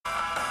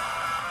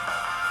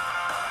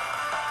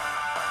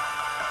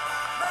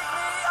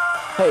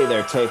Hey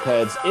there, tape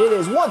heads. It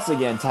is once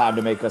again time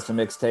to make us a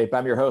mixtape.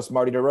 I'm your host,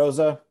 Marty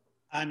DeRosa.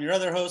 I'm your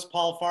other host,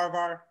 Paul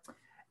Farvar.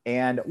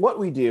 And what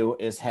we do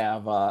is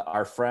have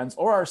our friends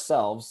or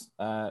ourselves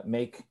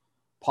make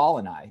Paul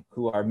and I,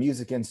 who are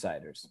music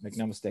insiders, make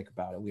no mistake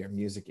about it, we are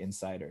music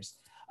insiders.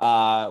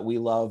 We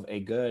love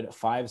a good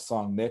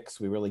 5-song mix.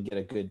 We really get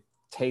a good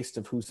taste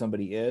of who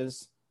somebody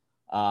is,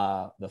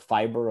 the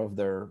fiber of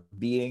their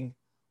being.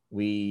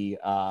 We've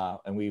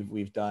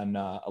done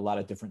a lot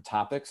of different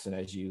topics, and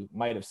as you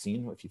might have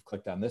seen if you've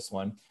clicked on this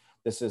one,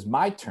 this is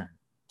my turn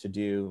to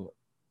do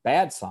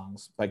bad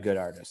songs by good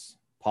artists.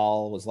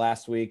 Paul was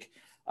last week,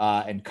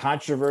 and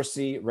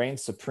controversy reigned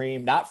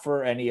supreme. Not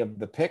for any of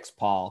the picks,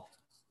 Paul,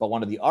 but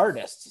one of the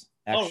artists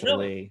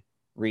actually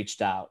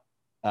reached out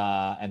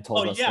and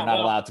told us we're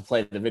not allowed to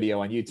play the video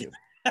on YouTube.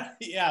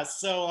 Yeah.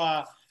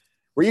 So,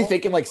 were you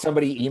thinking like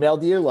somebody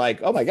emailed you,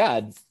 like, "Oh my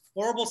God"?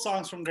 Horrible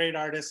songs from great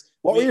artists.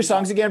 What were your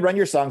songs again? Run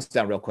your songs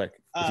down real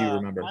quick, if you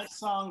remember. My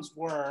songs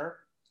were,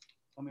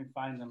 let me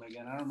find them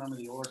again. I don't remember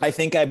the order. I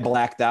think I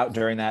blacked out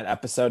during that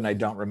episode and I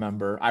don't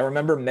remember. I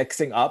remember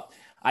mixing up.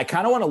 I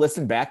kind of want to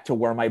listen back to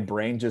where my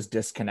brain just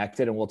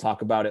disconnected, and we'll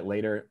talk about it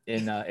later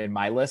in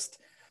my list.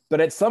 But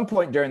at some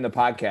point during the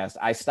podcast,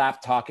 I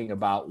stopped talking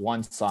about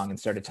one song and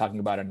started talking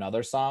about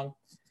another song.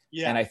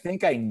 Yeah. And I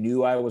think I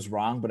knew I was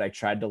wrong, but I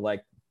tried to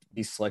like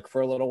be slick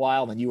for a little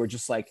while. And you were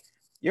just like,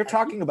 you're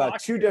talking about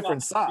two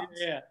different songs.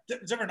 Yeah,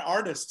 different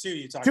artists too.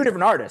 You talk two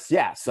different artists,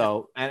 yeah.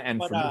 So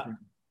and from different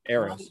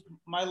eras.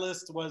 My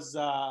list was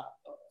the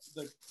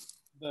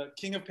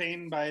King of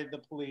Pain by The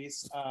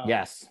Police.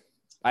 Yes,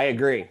 I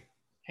agree.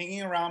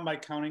 Hanging Around by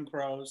Counting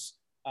Crows.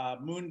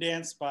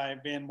 Moondance by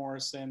Van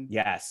Morrison.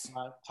 Yes.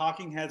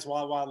 Talking Heads,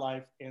 Wild Wild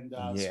Life, and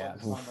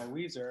Song by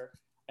Weezer.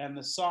 And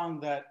the song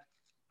that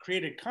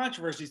created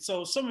controversy.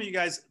 So some of you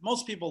guys,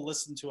 most people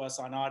listen to us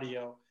on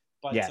audio,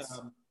 but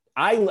yes.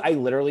 I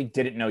literally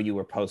didn't know you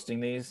were posting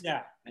these.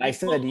 Yeah. And I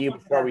said to you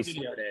before we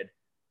started,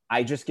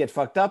 I just get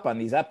fucked up on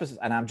these episodes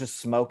and I'm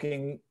just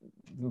smoking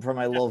from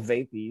my little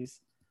vapies.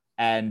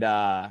 And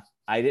I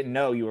didn't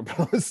know you were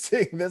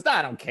posting this.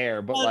 I don't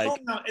care, but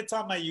it's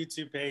on my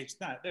YouTube page.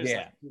 There's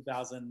like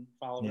 2,000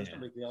 followers, no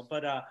big deal.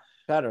 But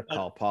better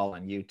call Paul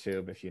on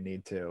YouTube if you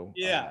need to.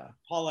 Yeah,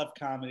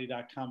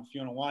 paulfcomedy.com if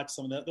you want to watch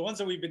some of the ones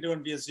that we've been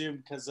doing via Zoom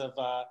because of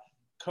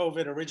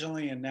COVID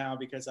originally, and now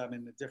because I'm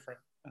in a different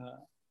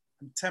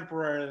I'm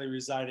temporarily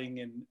residing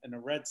in a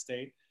red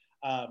state.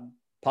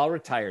 Paul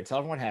retired. Tell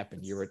everyone what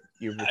happened. You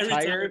retired. I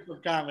retired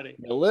from comedy.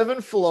 You live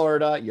in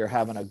Florida. You're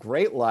having a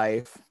great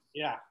life.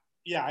 Yeah,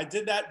 I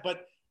did that.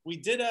 But we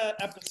did an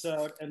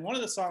episode, and one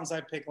of the songs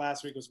I picked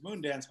last week was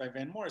Moondance by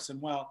Van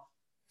Morrison. Well,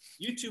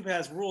 YouTube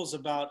has rules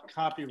about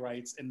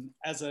copyrights, and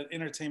as an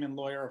entertainment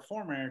lawyer, a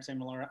former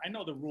entertainment lawyer, I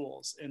know the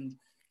rules, and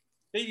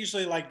they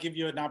usually give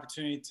you an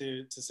opportunity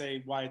to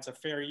say why it's a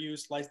fair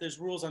use. Like there's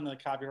rules on the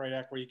Copyright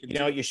Act where you can. You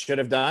know what you should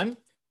have done?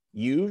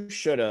 You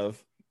should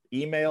have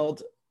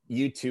emailed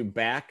YouTube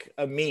back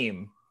a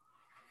meme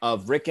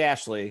of Rick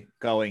Ashley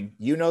going,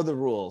 "You know the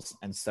rules,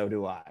 and so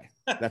do I."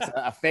 That's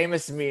a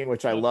famous meme,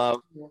 which I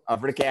love,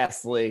 of Rick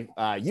Astley.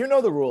 You know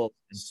the rules,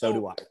 and so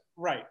do I.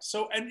 Right.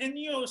 So, and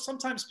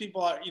sometimes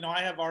people are,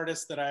 I have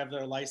artists that I have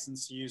their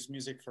license to use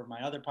music for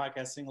my other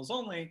podcast, Singles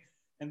Only,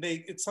 and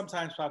it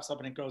sometimes pops up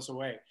and it goes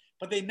away.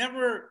 But they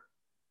never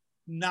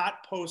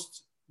not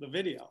post the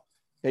video.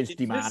 They just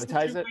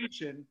demonetize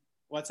it?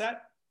 What's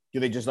that? Do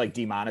they just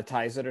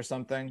demonetize it or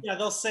something? Yeah,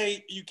 they'll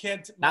say you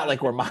can't. Not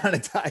like we're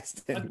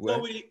monetized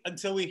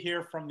until we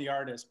hear from the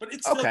artist, but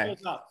it still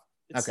goes up.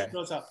 Still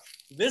goes up.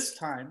 This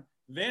time,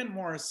 Van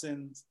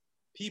Morrison's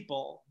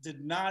people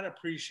did not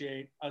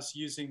appreciate us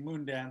using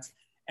Moondance,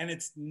 and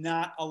it's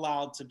not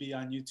allowed to be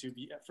on YouTube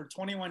for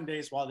 21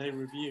 days while they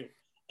review.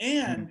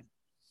 And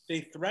they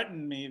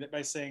threatened me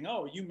by saying,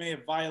 "Oh, you may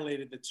have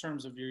violated the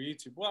terms of your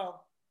YouTube."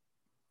 Well,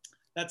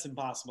 that's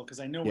impossible because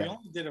I know we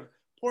only did a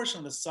portion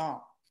of the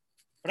song.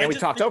 But we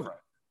talked over it.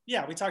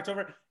 Yeah, we talked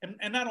over it.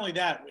 And not only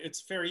that, it's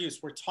fair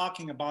use. We're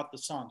talking about the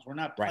songs. We're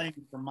not playing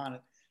for money.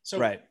 So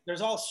there's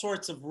all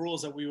sorts of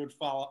rules that we would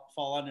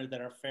fall under that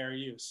are fair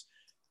use.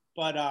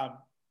 But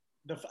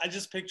I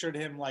just pictured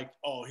him like,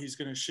 "Oh, he's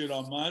going to shit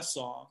on my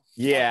song."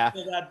 Yeah.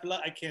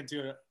 I can't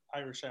do an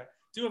Irish accent.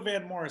 Do a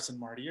Van Morrison,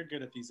 Marty. You're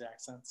good at these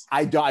accents.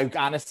 I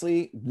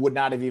honestly would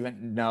not have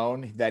even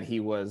known that he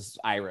was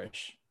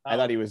Irish. I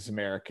thought he was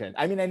American.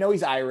 I mean, I know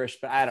he's Irish,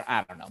 but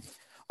I don't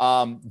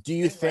know. Do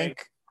you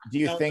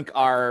think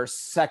our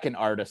second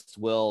artist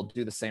will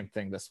do the same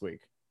thing this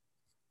week?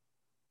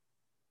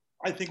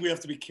 I think we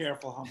have to be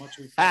careful how much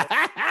we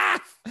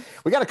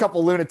we got a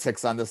couple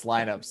lunatics on this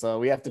lineup, so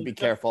we have to be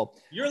careful.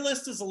 Your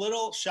list is a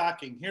little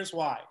shocking. Here's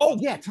why. Oh,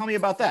 yeah. Tell me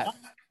about that.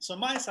 So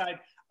my side,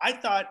 I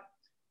thought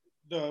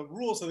the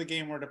rules of the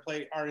game were to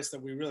play artists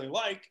that we really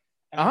like.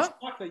 And I'm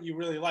shocked that you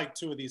really like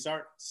two of these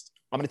artists.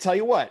 I'm going to tell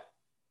you what.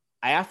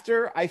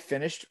 After I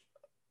finished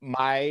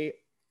my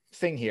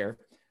thing here,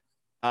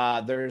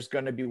 there's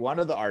going to be one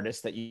of the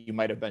artists that you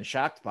might have been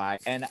shocked by.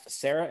 And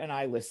Sarah and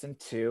I listened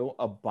to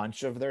a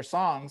bunch of their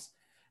songs.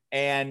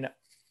 And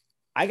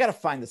I got to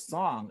find the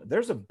song.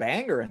 There's a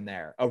banger in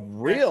there. A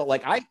real,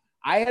 like I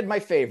had my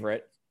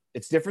favorite.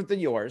 It's different than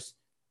yours.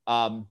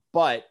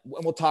 But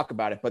we'll talk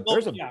about it. But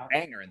there's a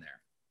banger in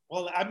there.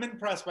 Well, I'm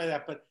impressed by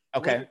that. But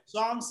okay,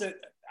 songs that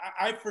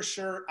I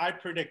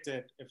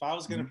predicted, if I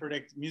was going to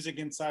predict Music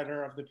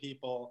Insider of the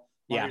People,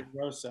 Mario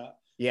Rosa.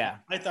 Yeah.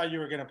 I thought you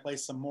were going to play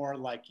some more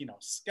like,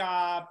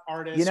 ska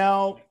artists. You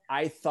know,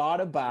 I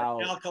thought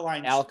about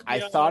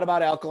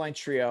Alkaline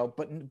Trio,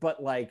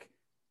 but like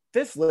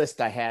this list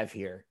I have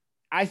here,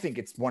 I think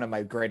it's one of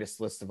my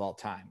greatest lists of all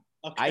time.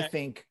 Okay. I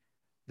think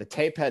the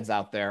tape heads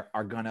out there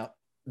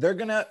they're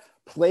going to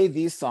play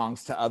these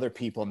songs to other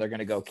people and they're going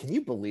to go, can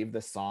you believe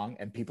this song?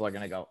 And people are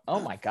going to go, oh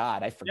my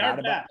God, I forgot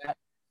about that.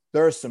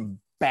 There are some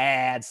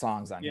bad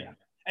songs on here.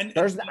 And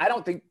I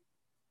don't think,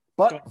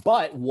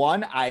 but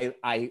one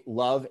I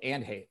love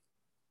and hate.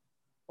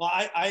 Well,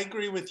 I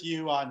agree with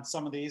you on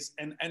some of these,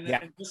 and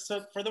just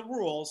for the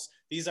rules,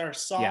 these are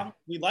songs. Yeah.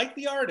 We like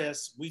the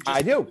artists.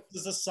 I do.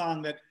 This is a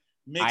song that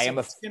makes.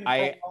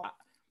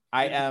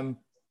 I am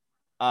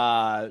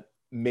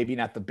maybe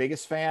not the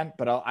biggest fan,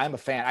 but I'm a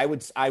fan.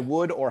 I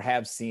would or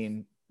have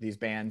seen these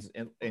bands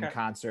in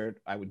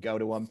concert. I would go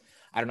to them.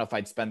 I don't know if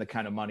I'd spend the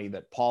kind of money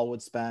that Paul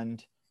would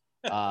spend.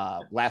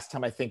 Last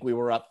time I think we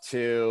were up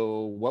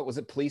to, what was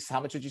it, Police?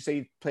 How much did you say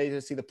you paid to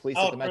see the Police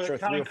at the Metro?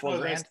 3 or 4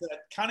 grand?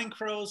 Counting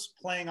Crows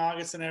playing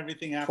August and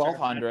everything after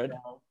 1,200.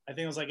 I think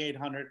it was like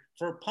 800.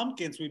 For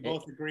Pumpkins, we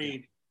both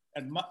agreed.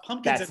 And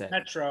Pumpkins at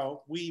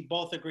Metro, we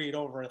both agreed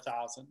over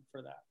 1,000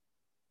 for that.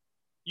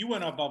 You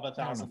went above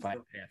 1,000. I don't know if I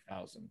pay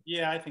 1,000.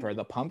 Yeah, I think for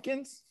the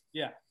Pumpkins.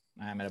 Yeah,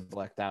 I might have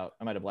blacked out.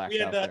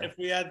 If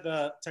we had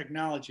the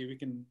technology, we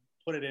can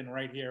put it in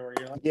right here where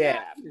you're like,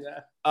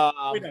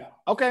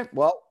 okay,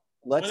 well.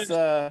 Let's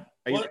are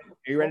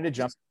you ready to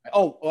jump?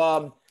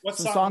 Some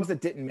songs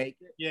that didn't make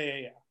it.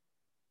 Yeah.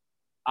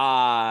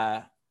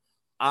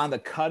 On the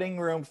cutting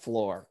room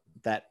floor,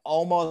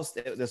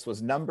 this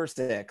was number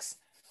 6,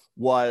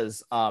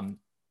 was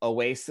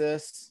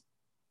Oasis,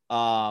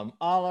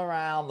 All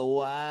Around the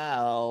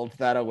World.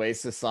 That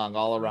Oasis song,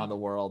 All Around the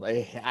World.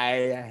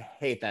 I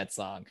hate that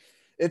song.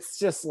 It's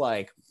just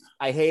like,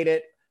 I hate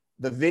it.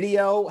 The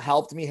video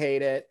helped me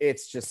hate it.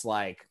 It's just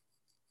like,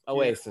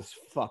 Oasis,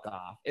 fuck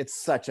off. It's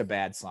such a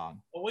bad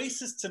song.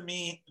 Oasis, to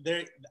me,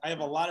 I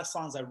have a lot of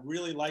songs I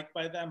really like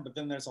by them, but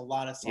then there's a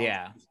lot of songs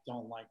I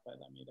don't like by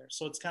them either.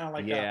 So it's kind of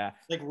like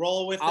like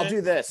Roll With It. I'll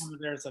do this. Some of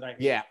theirs that I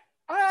hate. Yeah.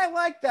 I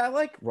like that. I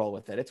like Roll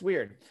With It. It's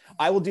weird.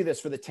 I will do this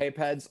for the tape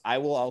heads. I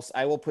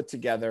will put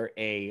together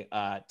a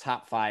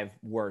top 5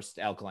 worst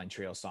Alkaline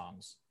Trio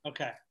songs.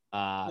 Okay.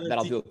 That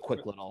I'll do a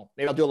quick little,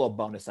 maybe I'll do a little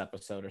bonus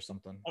episode or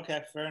something.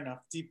 Okay, fair enough.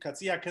 Deep cuts.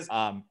 Yeah, because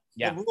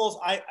the rules,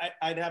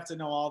 I'd have to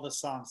know all the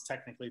songs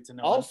technically to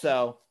know.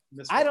 Also,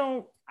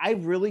 I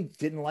really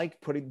didn't like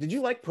did you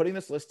like putting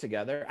this list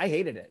together? I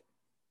hated it.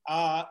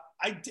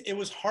 It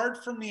was hard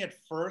for me at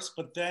first,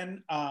 but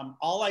then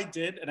all I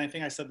did, and I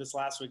think I said this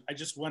last week, I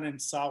just went and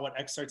saw what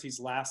XRT's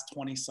last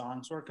 20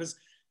 songs were, because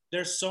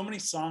there's so many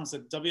songs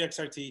that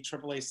WXRT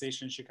AAA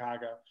station in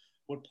Chicago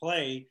would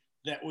play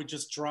that would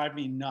just drive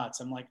me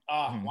nuts. I'm like,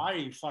 why are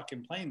you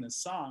fucking playing this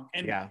song?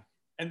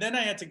 And then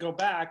I had to go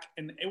back,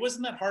 and it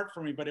wasn't that hard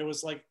for me, but it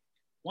was like,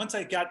 once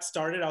I got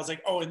started, I was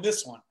like, and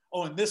this one,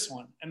 and this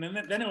one. And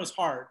then it was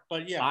hard,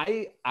 but yeah.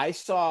 I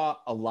saw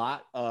a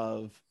lot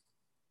of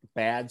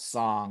bad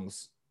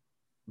songs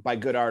by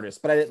good artists,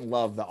 but I didn't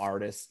love the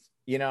artist,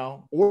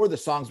 or the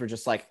songs were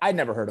just like, I'd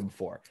never heard them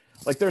before.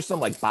 Like there's some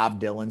like Bob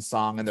Dylan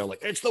song and they're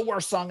like, it's the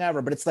worst song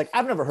ever. But it's like,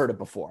 I've never heard it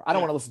before. I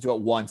don't want to listen to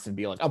it once and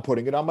be like, I'm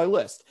putting it on my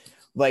list.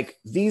 Like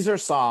these are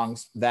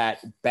songs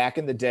that back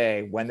in the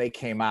day when they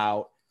came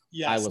out,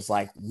 I was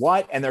like,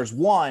 what? And there's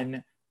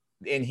one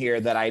in here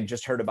that I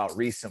just heard about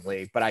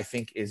recently, but I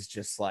think is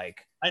just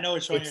like, I know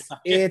which one you're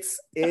talking.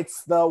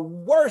 It's the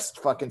worst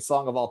fucking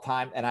song of all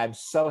time. And I'm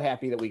so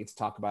happy that we get to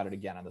talk about it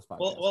again on this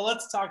podcast. Well,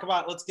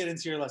 let's get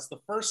into your list. The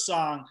first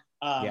song,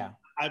 I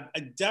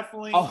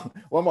definitely. Oh,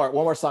 one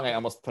more song I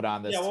almost put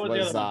on this. Yeah, what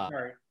was the other one?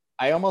 Sorry.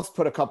 I almost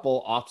put a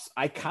couple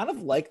I kind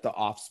of like the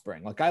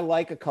Offspring. Like I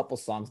like a couple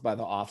songs by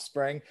the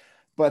Offspring,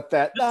 but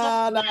that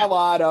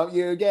why don't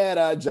you get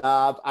a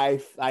job? I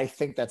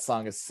think that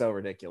song is so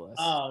ridiculous.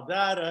 Oh,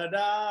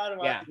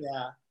 yeah.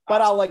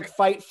 But I'll like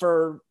fight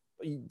for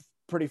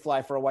Pretty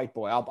Fly for a White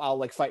Boy. I'll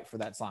like fight for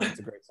that song. It's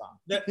a great song.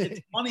 It's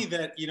funny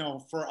that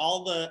for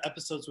all the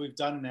episodes we've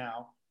done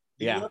now.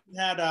 You haven't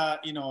had a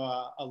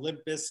Limp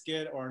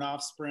Bizkit or an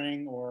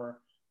Offspring or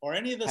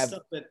any of the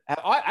stuff that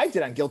I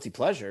did on Guilty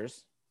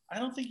Pleasures. I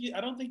don't think you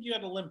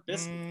had a Limp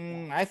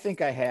Bizkit. I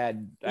think I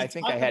had. I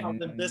think I had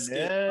Limp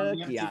Bizkit on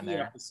the MTV on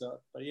there. episode,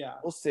 but yeah,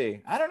 we'll see.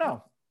 I don't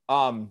know.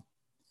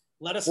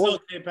 Let us know,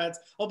 Tapeheads.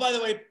 Oh, by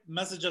the way,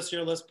 message us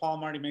your list. Paul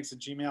Marty makes a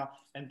Gmail,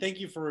 and thank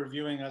you for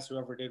reviewing us.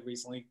 Whoever did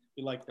recently,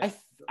 we like that.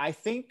 I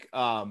think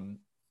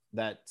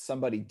that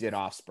somebody did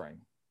Offspring.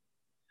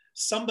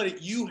 Somebody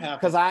you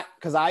have because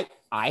I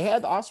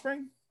had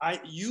Offspring.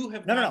 You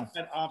have not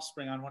had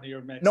Offspring on one of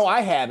your mixes. No,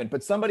 I haven't,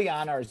 but somebody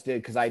on ours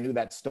did because I knew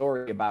that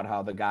story about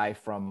how the guy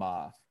from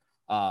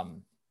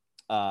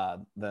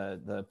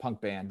the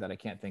punk band that I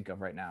can't think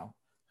of right now,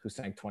 who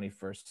sang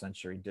 21st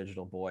Century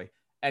Digital Boy.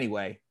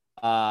 Anyway,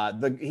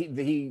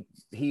 he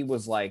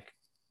was like,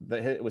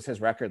 it was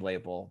his record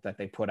label that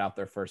they put out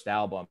their first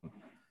album.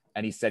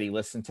 And he said he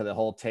listened to the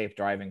whole tape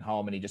driving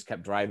home, and he just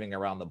kept driving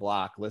around the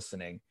block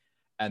listening.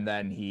 And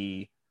then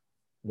he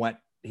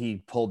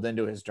pulled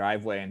into his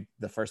driveway, and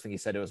the first thing he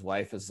said to his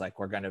wife is like,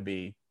 "We're going to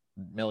be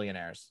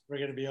millionaires. We're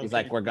going to be okay." He's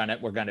like, we're going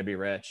to be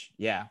rich.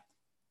 Yeah.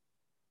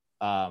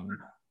 Okay.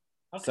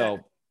 So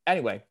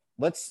anyway,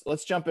 let's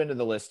jump into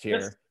the list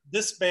here.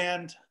 This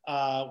band,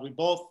 we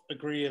both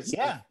agree is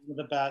one of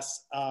the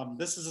best.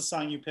 This is a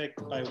song you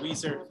picked by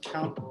Weezer,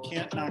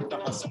 Can't Knock the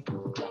Hustle.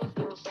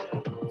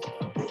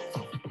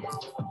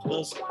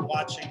 Those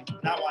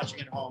not watching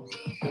at home.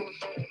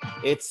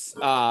 It's,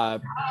 I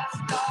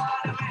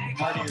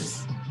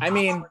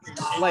mean,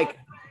 like,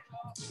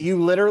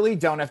 you literally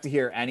don't have to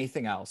hear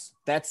anything else.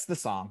 That's the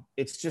song.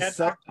 It's just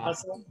Can't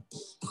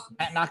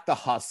Knock the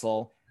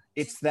Hustle.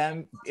 It's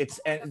them.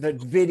 And the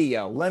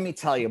video. Let me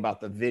tell you about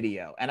the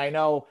video. And I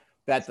know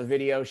that the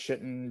video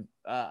shouldn't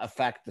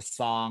affect the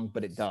song,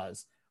 but it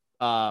does.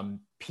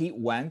 Pete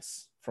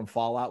Wentz from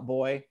Fall Out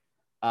Boy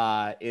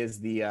is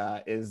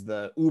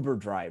the Uber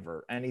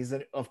driver,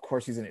 and of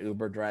course he's an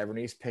Uber driver, and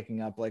he's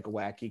picking up like a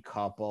wacky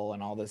couple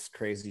and all this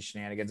crazy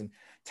shenanigans and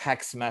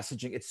text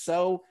messaging. It's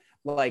so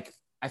like,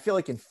 I feel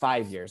like in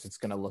 5 years it's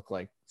gonna look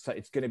like,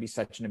 it's gonna be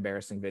such an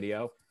embarrassing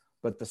video.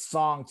 But the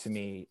song to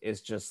me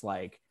is just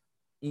like,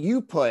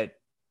 you put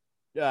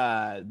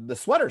the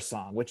Sweater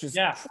Song, which is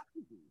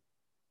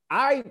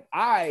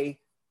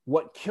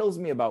what kills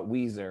me about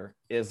Weezer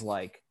is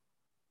like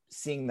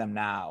seeing them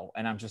now,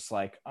 and I'm just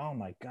like, oh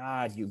my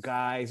God, you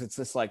guys, it's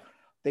just like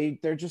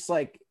they're just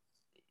like,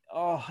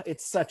 oh,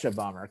 it's such a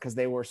bummer, because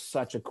they were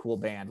such a cool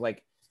band.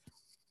 Like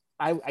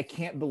I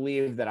can't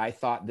believe that I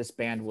thought this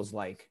band was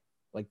like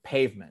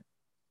Pavement,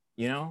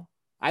 you know?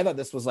 I thought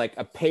this was like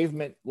a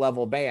Pavement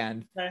level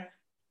band. Okay.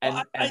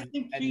 And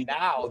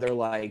now they're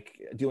like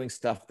doing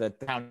stuff that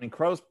Counting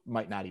Crows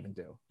might not even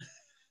do.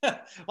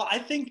 Well, I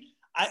think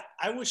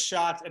I was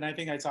shocked, and I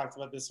think I talked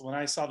about this when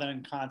I saw them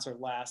in concert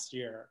last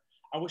year.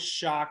 I was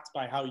shocked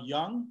by how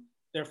young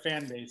their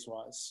fan base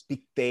was.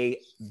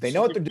 They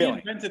know what they're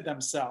doing. They reinvented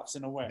themselves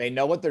in a way. They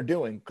know what they're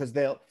doing, because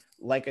they'll,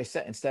 like I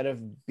said, instead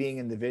of being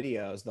in the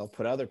videos, they'll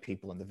put other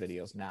people in the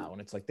videos now.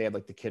 And it's like they have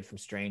like the kid from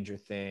Stranger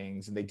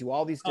Things, and they do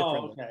all these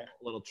different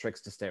little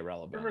tricks to stay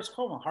relevant. Rivers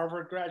Cuomo,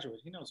 Harvard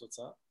graduate. He knows what's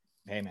up.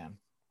 Hey man,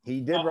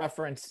 he did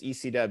reference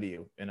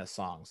ECW in a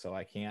song, so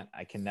I can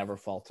never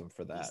fault him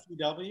for that.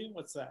 ECW?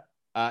 What's that?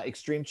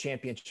 Extreme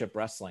Championship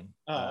Wrestling.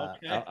 Oh,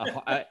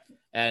 okay.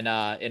 And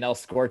in El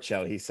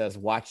Scorcho, he says,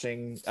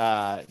 watching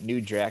New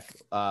Jack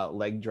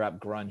leg drop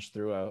grunge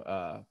through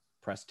a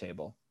press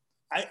table.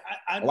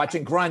 I'm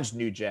watching grunge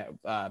New Jack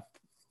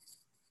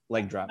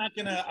leg drop.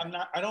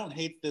 I don't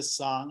hate this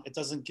song. It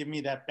doesn't give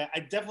me that. I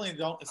definitely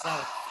don't. It's not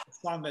a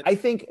song that. I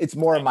think it's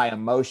more of my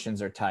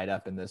emotions are tied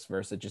up in this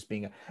verse. Just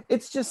being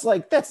it's just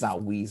like, that's not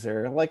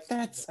Weezer. Like,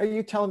 are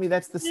you telling me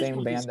that's the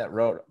same band that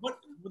wrote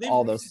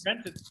all those?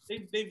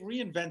 They've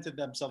reinvented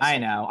themselves. I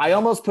know. I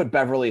almost put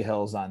Beverly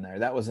Hills on there.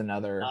 That was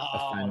another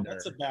offender.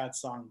 That's a bad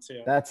song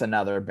too. That's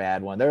another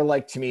bad one. They're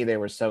like, to me, they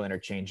were so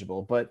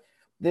interchangeable, but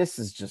this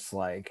is just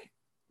like,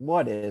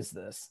 what is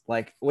this?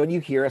 Like, when you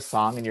hear a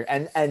song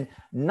and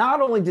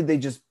not only did they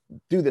just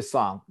do the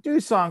song,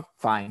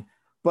 fine,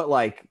 but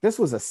like, this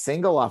was a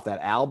single off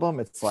that album.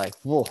 It's like,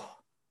 whoa,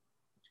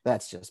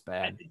 that's just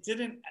bad. It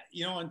didn't,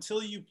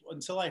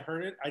 until I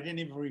heard it, I didn't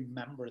even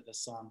remember the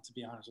song, to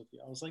be honest with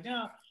you. I was like,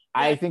 yeah.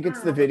 I think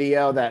it's the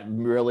video that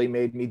really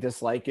made me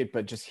dislike it,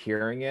 but just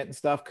hearing it and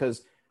stuff,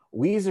 because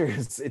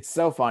Weezer it's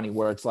so funny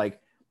where it's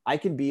like, I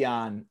can be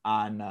on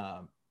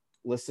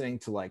listening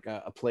to like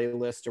a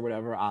playlist or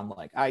whatever on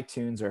like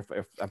iTunes, or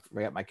if I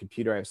forget my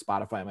computer, I have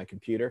Spotify on my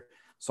computer,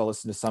 so I'll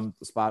listen to some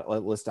spot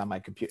list on my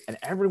computer, and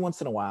every once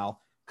in a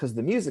while, because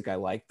the music I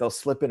like, they'll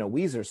slip in a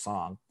Weezer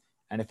song,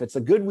 and if it's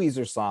a good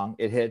Weezer song,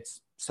 it hits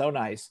so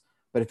nice.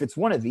 But if it's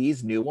one of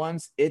these new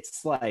ones,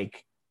 it's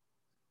like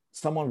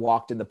someone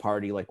walked in the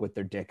party like with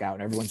their dick out,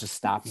 and everyone just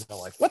stopped and they're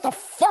like, what the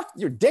fuck,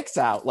 your dick's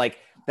out? Like,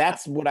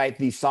 that's what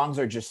these songs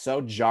are just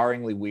so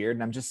jarringly weird,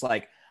 and I'm just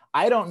like,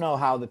 I don't know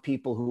how the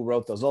people who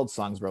wrote those old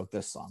songs wrote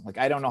this song. Like,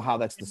 I don't know how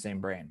that's the same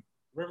brain.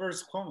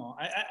 Rivers Cuomo.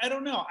 I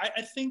don't know.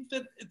 I think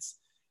that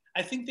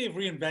I think they've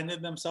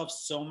reinvented themselves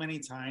so many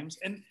times.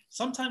 And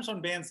sometimes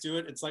when bands do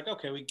it, it's like,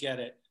 okay, we get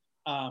it.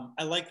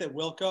 I like that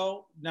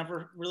Wilco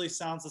never really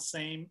sounds the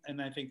same.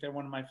 And I think they're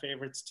one of my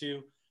favorites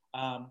too.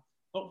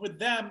 But with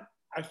them,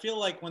 I feel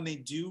like when they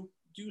do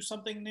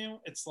something new,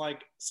 it's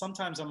like,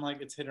 sometimes I'm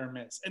like, it's hit or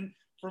miss. And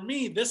for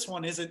me, this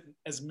one isn't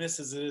as miss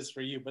as it is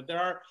for you, but there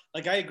are,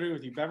 like, I agree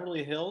with you.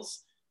 Beverly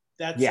Hills,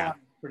 that's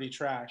pretty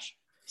trash.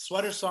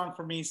 Sweater Song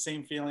for me,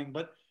 same feeling.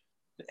 But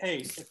hey,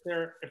 if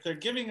they're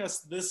giving us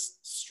this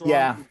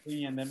strong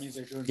opinion, that means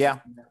they're doing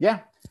something there. Yeah.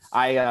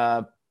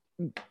 I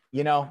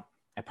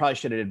probably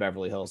should have did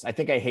Beverly Hills. I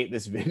think I hate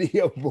this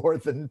video more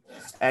than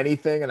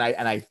anything,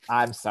 and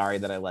I'm sorry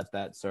that I let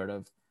that sort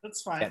of.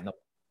 That's fine.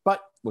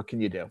 But what can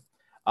you do?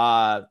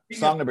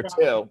 Song number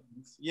two.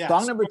 Yes.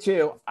 Song number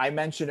two, I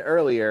mentioned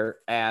earlier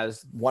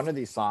as one of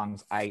these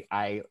songs.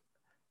 I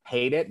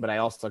hate it, but I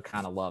also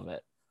kind of love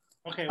it.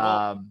 Okay,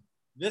 well,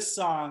 this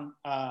song,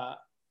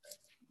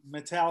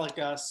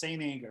 Metallica,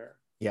 Saint Anger.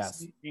 Yes.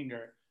 Saint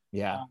Anger.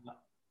 Yeah.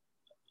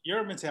 You're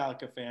a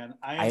Metallica fan.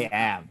 I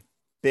am.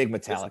 Big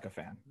Metallica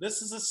fan.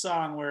 This is a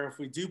song where if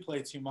we do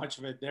play too much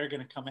of it, they're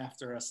going to come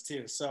after us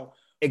too. So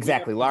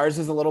exactly. Lars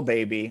is a little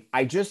baby.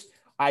 I just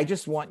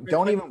want,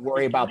 don't even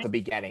worry about the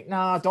beginning.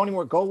 No, don't even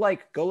worry. Go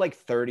like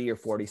 30 or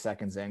 40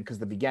 seconds in, because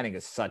the beginning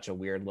is such a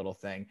weird little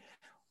thing.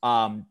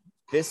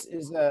 This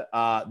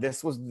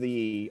was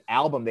the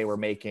album they were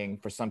making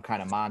for Some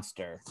Kind of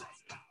Monster.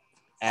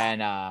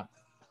 And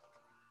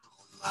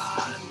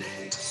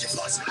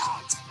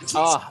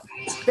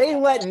they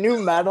let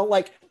nu metal,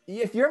 like,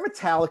 if you're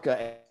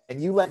Metallica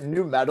and you let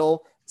nu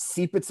metal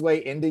seep its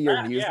way into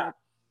your music,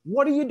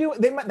 what are you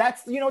doing? They might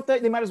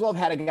as well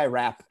have had a guy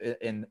rap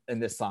in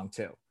this song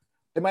too.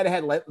 They might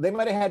as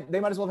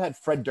well have had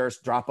Fred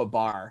Durst drop a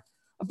bar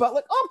about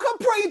like, "I'm come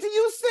praying to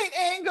you, Saint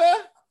Anger."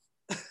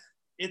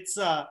 It's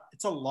a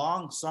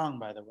long song,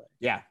 by the way.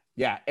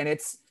 Yeah, and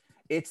it's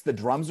the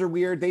drums are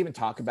weird. They even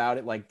talk about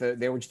it, like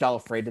they were just all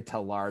afraid to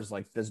tell Lars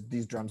like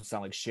these drums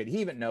sound like shit. He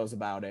even knows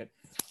about it.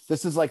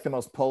 This is like the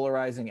most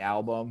polarizing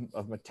album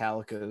of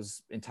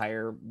Metallica's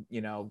entire,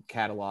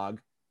 catalog.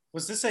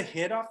 Was this a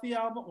hit off the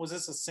album? Was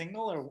this a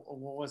single or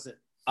what was it?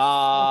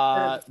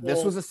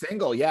 This was a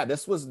single. Yeah,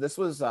 this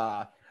was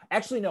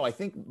actually no, I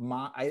think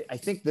I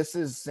think this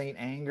is Saint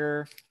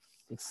Anger.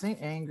 It's Saint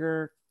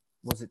Anger.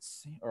 Was it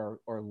or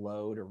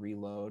Load or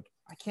Reload?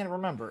 I can't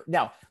remember.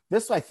 No,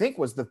 this I think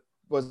was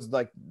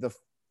like the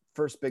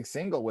first big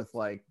single with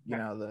like,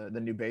 the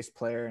new bass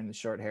player and the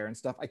short hair and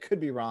stuff. I could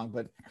be wrong,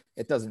 but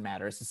it doesn't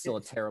matter. It's still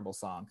a terrible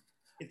song.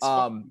 It's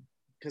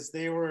because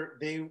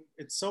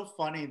it's so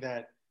funny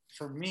that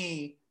for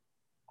me,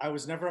 I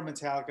was never a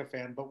Metallica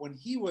fan, but when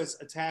he was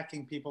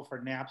attacking people for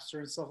Napster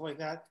and stuff like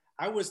that,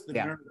 I was the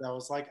nerd that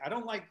was like, I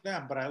don't like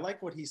them, but I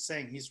like what he's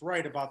saying. He's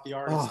right about the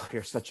artist. Oh,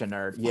 you're such a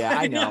nerd. Yeah,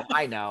 I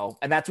know.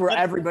 And that's where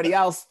everybody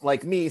else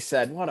like me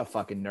said, what a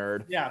fucking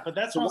nerd. Yeah, but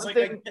that's what I was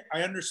like,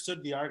 I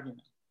understood the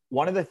argument.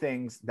 One of the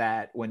things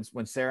that when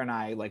Sarah and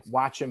I like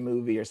watch a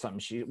movie or something,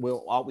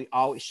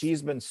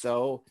 she's been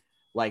so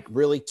like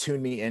really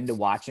tuned me into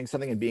watching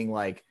something and being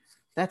like,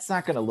 that's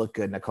not going to look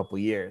good in a couple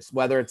of years.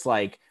 Whether it's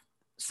like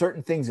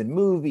certain things in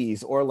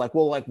movies or like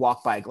we'll like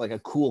walk by like a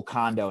cool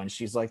condo and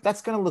she's like,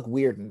 that's going to look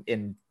weird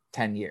in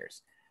 10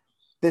 years.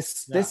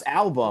 This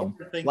album,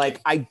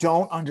 like, I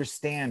don't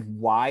understand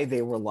why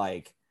they were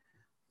like,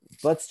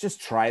 let's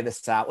just try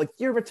this out. Like,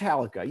 you're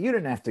Metallica. You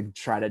didn't have to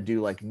try to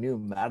do like nu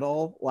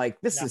metal.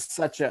 Like this is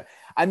such a,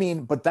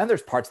 but then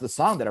there's parts of the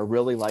song that are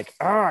really like,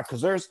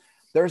 because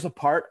there's a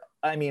part,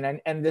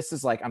 and this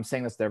is like, I'm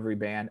saying this to every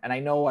band. And I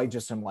know I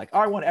just am like,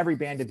 I want every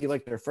band to be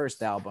like their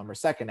first album or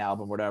second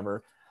album,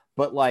 whatever.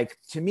 But like,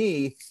 to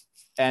me,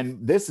 and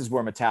this is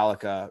where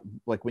Metallica,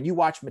 like when you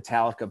watch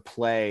Metallica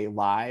play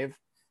live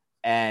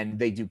and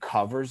they do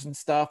covers and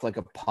stuff, like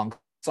a punk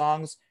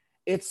songs,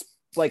 it's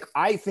like,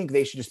 I think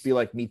they should just be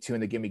like Me Too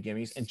and the Gimme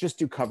Gimmes and just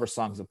do cover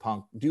songs of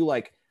punk. Do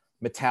like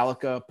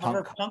Metallica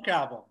punk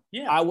album.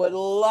 Yeah. I would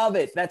love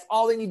it. That's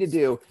all they need to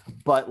do.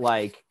 But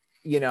like,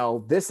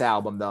 this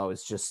album though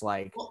is just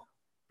like,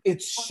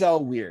 it's so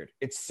weird.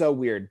 It's so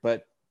weird.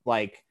 But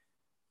like,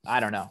 I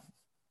don't know.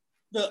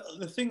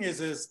 The thing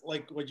is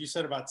like what you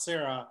said about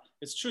Sarah,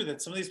 it's true that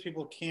some of these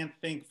people can't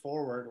think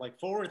forward. Like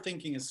forward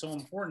thinking is so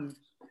important.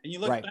 And you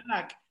look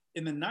back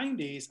in the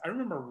 90s, I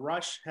remember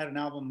Rush had an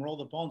album, Roll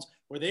the Bones,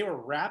 where they were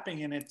rapping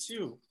in it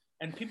too.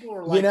 And people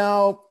were like,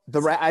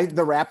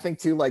 the rap thing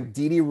too, like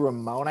Dee Dee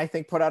Ramone, I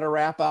think, put out a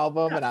rap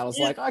album. And I was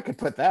like, I could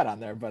put that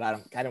on there, but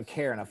I don't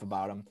care enough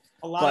about them.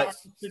 A lot of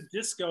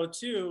disco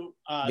too.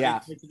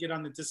 To get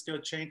on the disco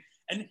chain.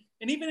 And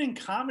even in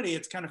comedy,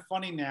 it's kind of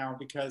funny now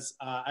because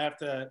I have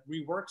to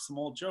rework some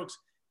old jokes.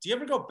 Do you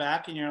ever go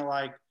back and you're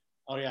like,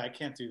 oh yeah, I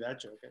can't do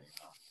that joke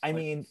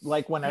anymore?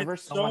 Like whenever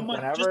someone,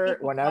 it's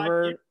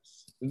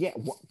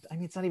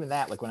not even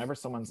that. Like whenever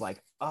someone's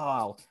like,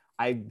 oh,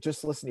 I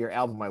just listened to your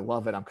album, I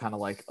love it. I'm kind of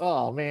like,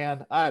 oh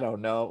man, I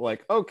don't know.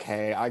 Like,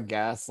 okay, I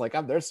guess. Like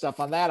there's stuff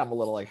on that I'm a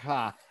little like,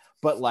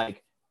 but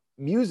like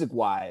music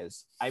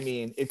wise,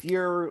 if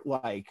you're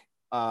like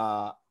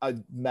a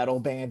metal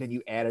band and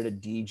you added a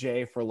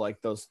DJ for like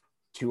those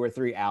 2 or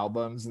 3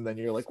 albums and then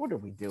you're like, what are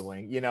we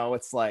doing?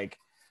 It's like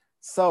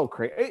so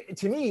crazy.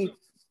 To me,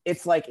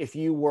 it's like if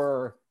you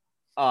were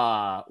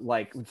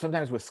like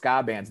sometimes with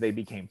ska bands, they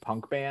became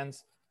punk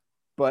bands,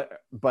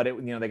 but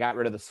it, they got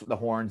rid of the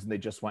horns and they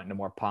just went into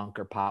more punk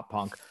or pop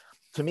punk.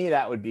 To me,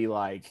 that would be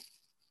like,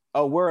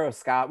 oh, we're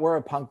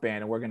a punk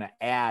band and we're going to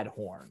add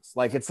horns.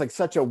 Like, it's like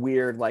such a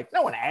weird, like,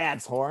 no one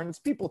adds horns.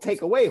 People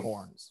take away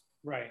horns.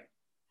 Right.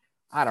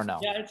 I don't know.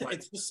 Yeah.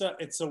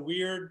 It's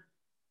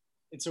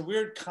a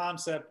weird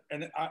concept.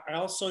 And I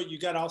also, you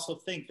got to also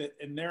think that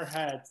in their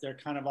heads, they're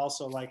kind of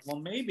also like, well,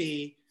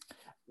 maybe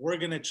we're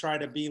going to try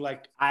to be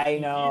like, I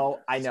know.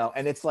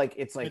 And it's like,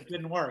 it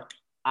didn't work.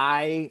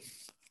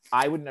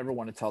 I would never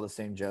want to tell the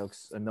same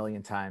jokes a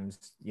million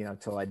times, you know,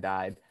 till I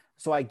died.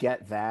 So I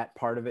get that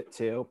part of it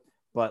too.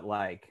 But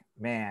like,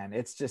 man,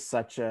 it's just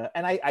such a,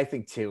 and I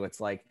think too, it's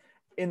like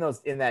in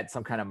that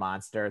Some Kind of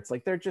Monster, it's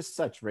like, they're just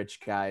such rich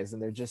guys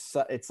and they're just,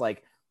 it's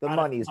like the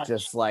money's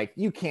just like,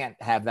 you can't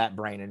have that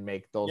brain and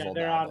make those. Yeah,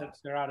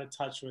 they're out of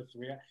touch with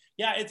reality.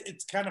 Yeah,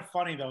 it's kind of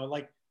funny though.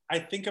 Like I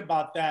think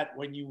about that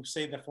when you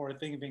say the forward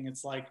thinking thing.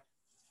 It's like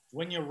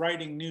when you're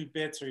writing new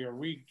bits or you're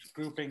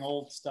regrouping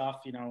old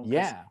stuff, you know.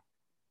 Yeah.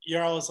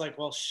 You're always like,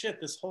 well,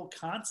 shit, this whole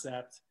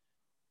concept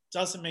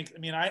doesn't make. I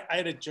mean, I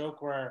had a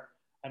joke where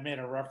I made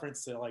a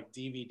reference to like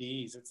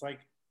DVDs. It's like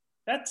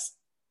that's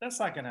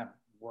not gonna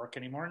work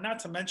anymore. Not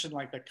to mention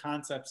like the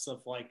concepts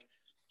of like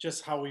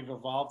just how we've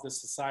evolved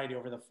as society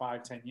over the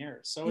 5-10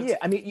 years. So yeah,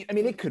 I mean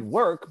it could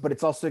work, but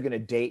it's also going to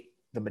date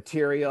the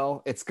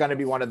material. It's going to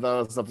be one of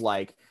those of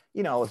like,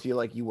 you know, if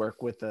you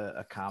work with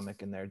a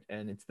comic and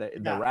it's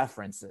the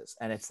references,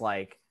 and it's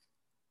like,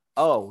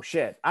 oh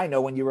shit, I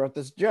know when you wrote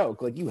this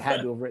joke, like you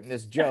had to have written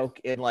this joke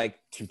in like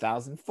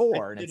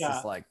 2004, and it's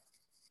just like,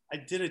 I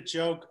did a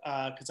joke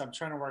because I'm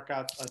trying to work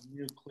out a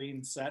new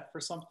clean set for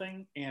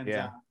something, and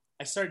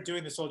I started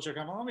doing this old joke.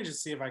 I'm like, let me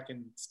just see if I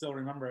can still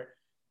remember it.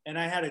 And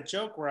I had a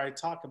joke where I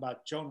talk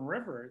about Joan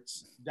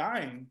Rivers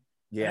dying.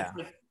 Yeah.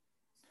 Like,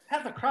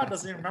 half the crowd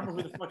doesn't even remember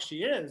who the fuck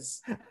she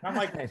is. And I'm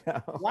like,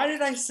 why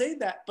did I say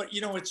that? But you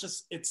know,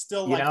 it's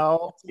still like,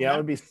 it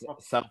would be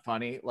so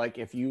funny. Like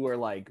if you were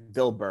like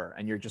Bill Burr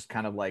and you're just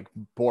kind of like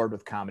bored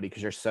with comedy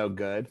because you're so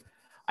good.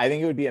 I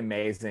think it would be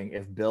amazing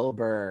if Bill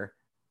Burr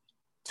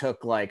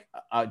took like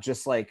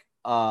just like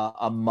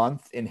a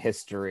month in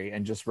history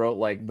and just wrote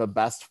like the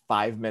best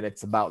 5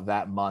 minutes about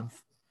that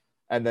month,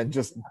 and then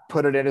just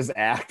put it in his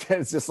act.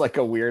 It's just like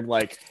a weird,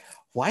 like,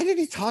 why did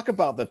he talk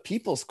about the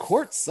People's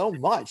Court so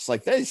much?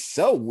 Like, that is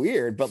so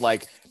weird, but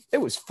like, it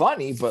was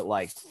funny, but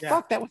like,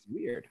 fuck, that was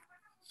weird.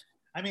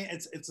 I mean,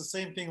 it's the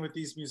same thing with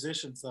these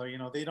musicians though. You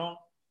know, they don't,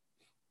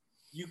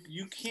 you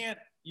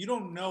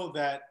don't know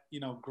that,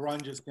 you know,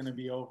 grunge is going to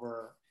be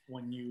over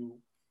when you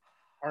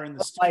are in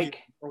the studio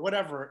or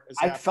whatever.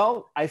 I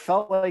felt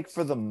like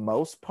for the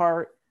most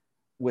part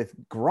with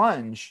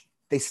grunge,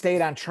 they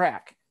stayed on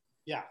track.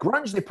 Yeah.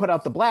 Grunge, they put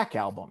out the Black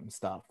Album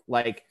stuff.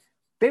 Like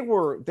they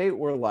were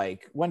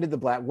like, when did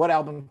what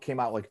album came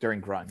out like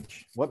during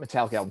grunge? What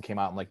Metallica album came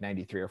out in like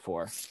 93 or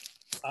 4?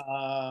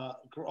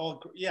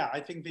 Yeah, I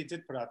think they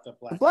did put out the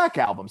Black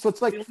Album. So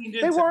it's like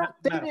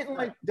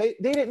they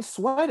didn't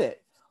sweat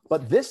it.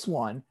 But this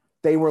one,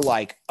 they were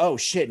like, oh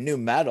shit, new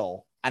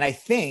metal. And I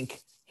think,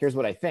 here's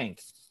what I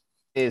think,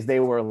 is they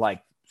were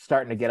like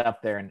starting to get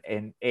up there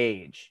in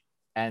age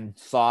and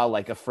saw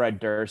like a Fred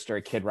Durst or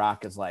a Kid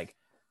Rock as like,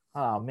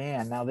 oh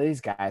man, now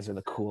these guys are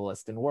the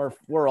coolest and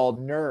we're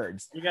old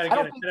nerds. I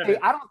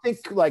don't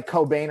think like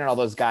Cobain and all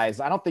those guys,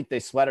 I don't think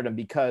they sweated them,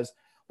 because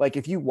like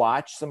if you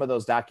watch some of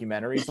those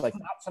documentaries, like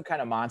not Some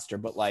Kind of Monster,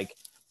 but like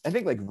I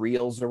think like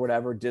Reels or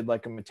whatever did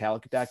like a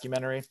Metallica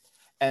documentary,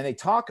 and they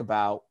talk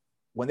about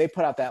when they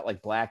put out that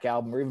like Black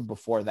Album, or even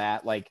before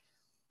that, like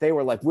they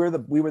were like,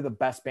 we were the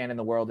best band in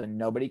the world and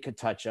nobody could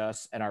touch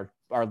us, and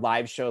our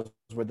live shows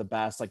were the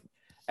best. Like,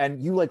 and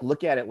you like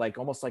look at it like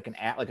almost like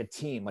a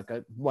team, like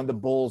when the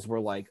Bulls were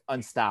like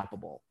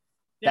unstoppable.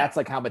 Yeah. That's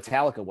like how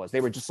Metallica was.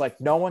 They were just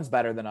like, no one's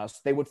better than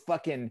us. They would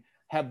fucking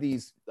have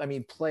these,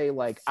 play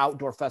like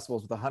outdoor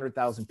festivals with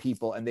 100,000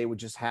 people, and they would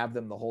just have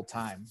them the whole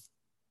time.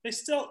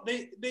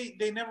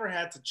 They never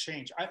had to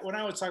change. When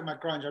I was talking about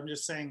grunge, I'm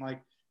just saying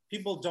like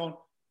people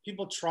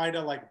try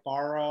to like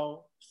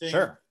borrow things.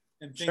 Sure.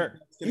 And sure.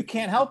 You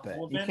can't help it.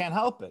 You can't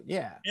help it.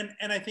 Yeah.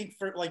 And I think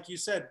for, like you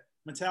said,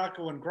 Metallica,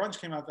 when grunge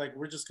came out, like,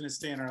 we're just going to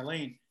stay in our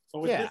lane.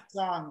 But with this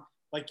song,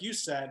 like you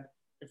said,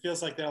 it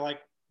feels like they're like,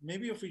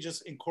 maybe if we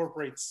just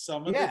incorporate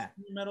some of this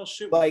metal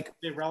shit, like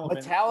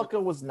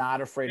Metallica was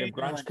not afraid of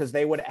grunge because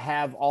they would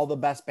have all the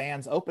best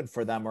bands open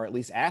for them, or at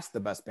least ask the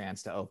best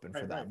bands to open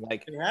for them.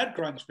 Like they had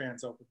grunge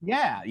bands open.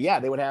 Yeah,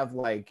 they would have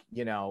like,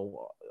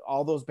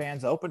 all those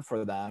bands open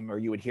for them, or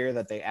you would hear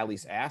that they at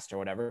least asked or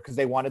whatever, because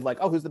they wanted like,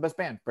 oh, who's the best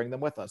band? Bring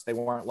them with us. They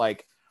weren't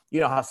like,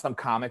 how some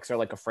comics are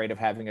like afraid of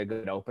having a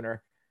good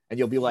opener, and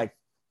you'll be like,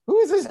 who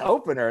is this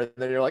opener? And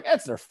then you're like,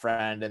 it's their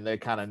friend. And they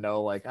kind of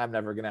know, like, I'm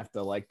never going to have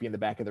to like be in the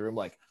back of the room.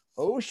 Like,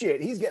 oh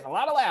shit, he's getting a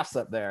lot of laughs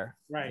up there.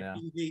 Right.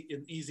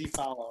 Easy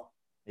follow.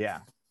 Yeah.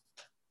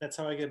 That's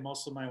how I get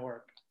most of my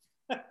work.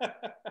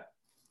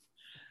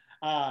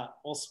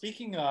 Well,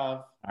 speaking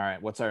of, all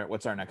right, what's our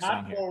next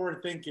song here? Not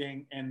forward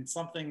thinking, and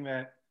something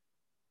that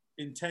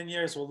in 10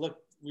 years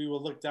we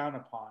will look down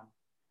upon.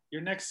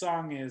 Your next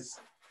song is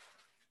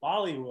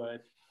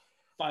Bollywood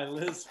by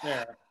Liz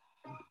Phair.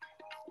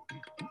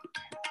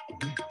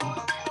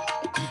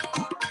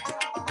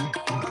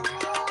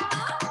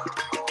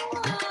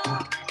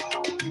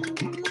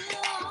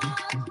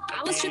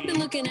 Tripping,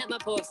 looking at my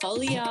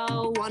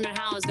portfolio, wondering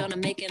how I was gonna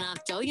make enough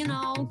dough,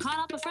 caught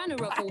up a friend who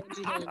wrote for what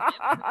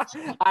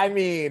you did. I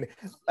mean,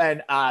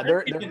 and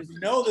there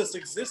didn't know this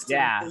existed.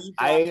 Yeah,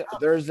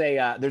 there's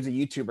a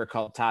YouTuber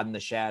called Todd in the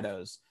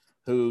Shadows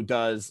who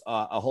does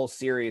a whole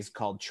series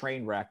called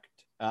Trainwrecked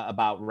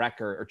about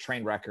record or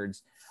train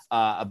records,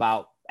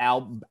 about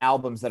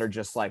albums that are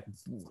just like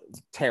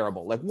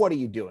terrible. Like, what are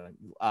you doing?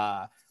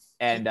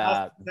 And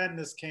then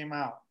this came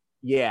out.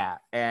 Yeah,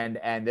 and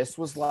this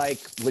was like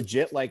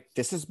legit. Like,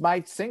 this is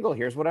my single.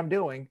 Here's what I'm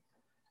doing,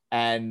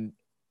 and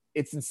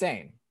it's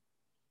insane.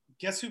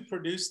 Guess who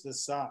produced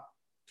this song?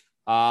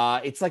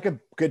 It's like a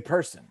good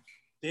person.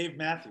 Dave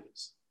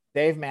Matthews.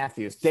 Dave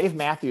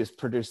Matthews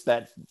produced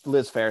that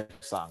Liz Phair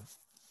song.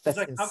 That's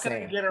like, insane. How can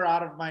I get her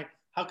out of my?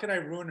 How can I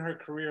ruin her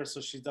career so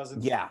she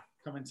doesn't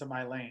come into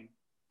my lane?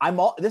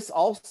 This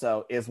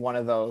also is one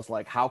of those,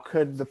 like, how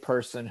could the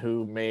person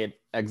who made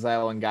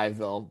Exile in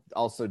Guyville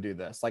also do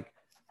this? Like,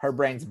 her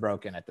brain's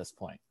broken at this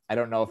point. I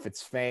don't know if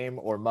it's fame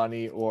or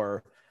money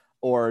or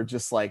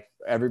just like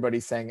everybody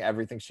saying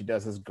everything she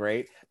does is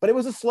great, but it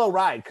was a slow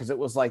ride because it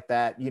was like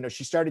that, you know,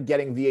 she started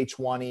getting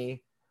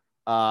VH1-y,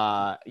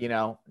 you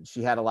know,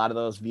 she had a lot of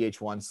those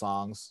VH1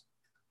 songs.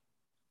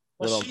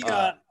 Well, she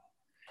got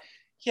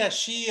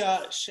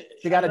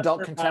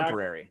adult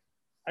contemporary.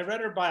 I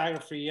read her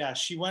biography. Yeah,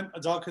 she went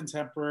adult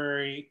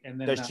contemporary, and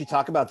then does she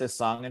talk about this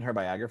song in her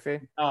biography?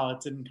 Oh, it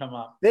didn't come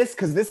up. This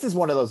is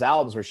one of those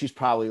albums where she's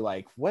probably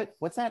like,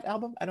 what's that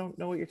album? I don't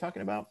know what you're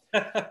talking about.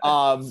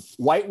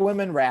 White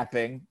women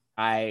rapping.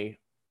 I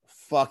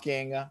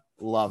fucking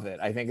love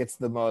it. I think it's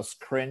the most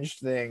cringe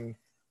thing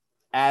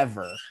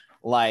ever.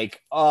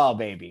 Like, oh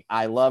baby,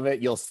 I love it.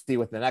 You'll see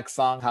with the next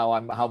song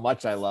how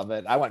much I love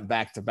it. I went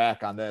back to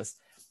back on this.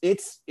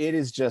 It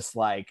is just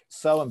like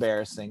so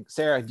embarrassing.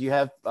 Sarah, do you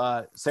have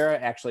Sarah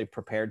actually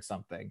prepared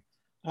something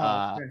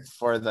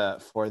for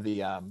the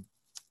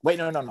wait,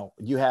 no.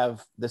 You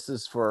have, this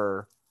is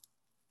for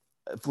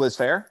Liz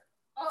Phair?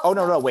 Oh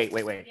no, wait.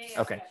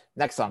 Yeah, okay.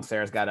 Next song,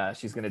 Sarah's got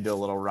she's gonna do a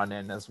little run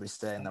in, as we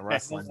say in the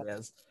wrestling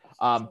biz.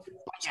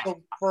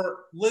 So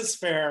for Liz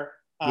Phair,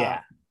 I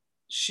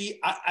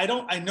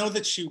know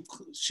that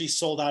she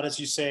sold out, as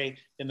you say,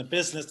 in the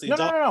business.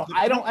 No.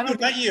 I don't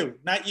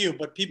not you,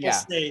 but people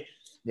say,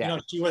 you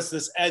know, she was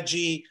this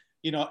edgy,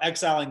 you know,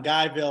 Exile in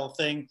Guyville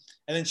thing,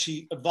 and then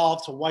she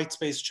evolved to White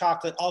Space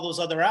Chocolate, all those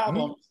other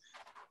albums.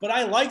 But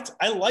I liked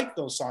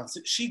those songs.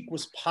 She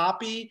was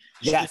poppy.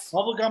 Yes,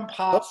 bubblegum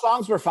pop. Those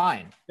songs were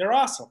fine. They're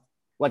awesome.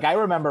 Like, I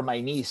remember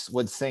my niece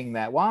would sing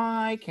that,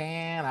 "Why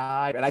Can't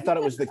I?" And I thought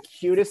it was the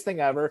cutest thing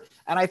ever.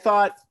 And I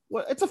thought,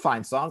 well, it's a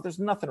fine song. There's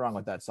nothing wrong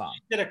with that song.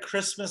 She did a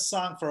Christmas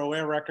song for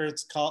Aware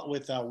Records called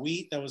with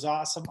Wheat. That was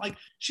awesome. Like,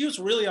 she was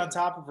really on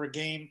top of her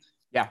game.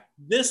 Yeah.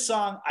 This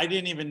song, I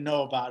didn't even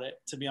know about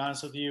it, to be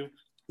honest with you.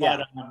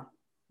 But,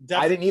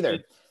 I didn't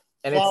either.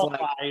 And it's like,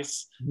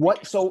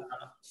 what? So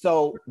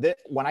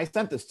when I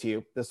sent this to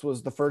you, this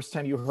was the first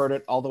time you heard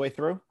it all the way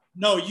through?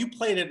 No, you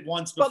played it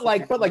once before.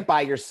 But like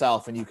by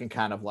yourself, and you can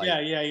kind of like.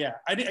 Yeah.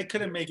 I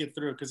couldn't make it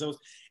through because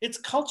it's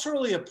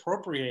culturally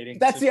appropriating.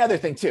 That's the other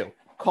thing too.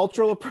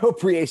 Cultural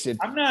appropriation.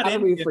 I'm not. How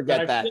do we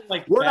forget that?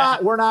 Like we're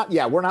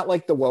not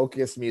like the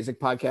wokest music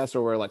podcast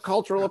where we're like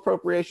cultural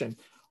appropriation.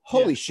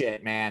 Holy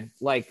shit, man.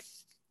 Like,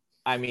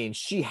 I mean,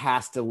 she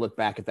has to look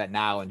back at that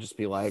now and just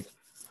be like,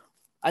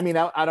 I mean,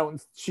 I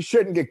don't, she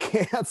shouldn't get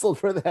canceled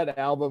for that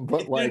album,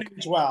 but it didn't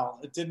age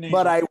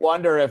well. I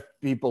wonder if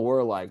people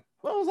were like,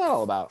 what was that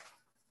all about?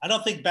 I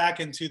don't think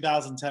back in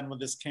 2010 when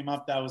this came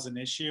up, that was an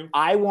issue.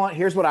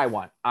 Here's what I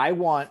want. I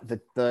want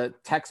the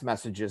text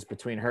messages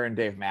between her and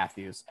Dave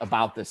Matthews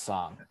about this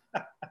song.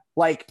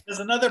 Like, there's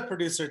another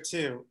producer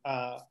too.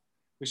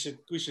 We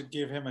should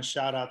give him a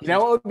shout out. You know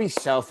what would be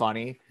so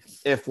funny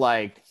if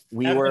like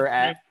we were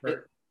at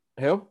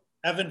who?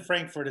 Evan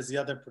Frankfurt is the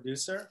other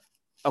producer.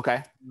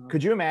 Okay.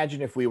 Could you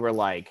imagine if we were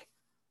like,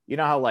 you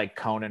know how like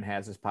Conan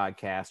has his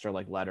podcast or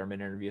like Letterman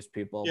interviews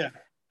people? Yeah.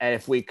 And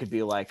if we could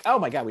be like, oh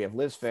my God, we have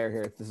Liz Phair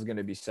here. This is going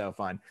to be so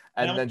fun.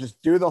 And then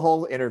just do the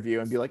whole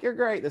interview and be like, you're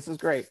great. This is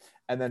great.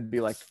 And then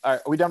be like, all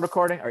right, are we done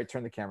recording? All right,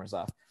 turn the cameras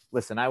off.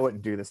 Listen, I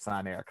wouldn't do this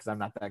on air because I'm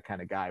not that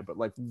kind of guy, but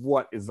like,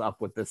 what is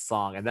up with this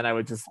song? And then I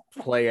would just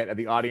play it and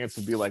the audience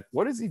would be like,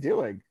 what is he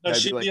doing? No,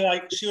 she would be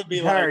like,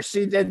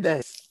 she did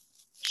this.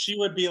 She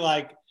would be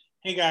like,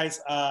 hey guys,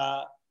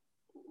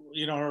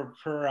 you know,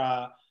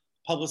 her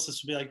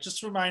publicist would be like,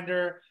 just a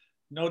reminder,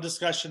 no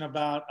discussion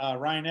about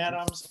Ryan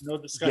Adams, no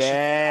discussion.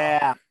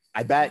 Yeah,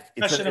 I bet.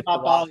 Discussion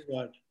about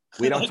Bollywood.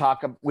 We don't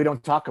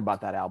talk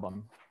about that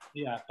album.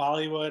 Yeah,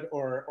 Bollywood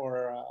or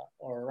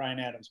Ryan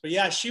Adams. But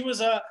yeah,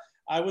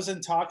 I was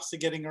in talks to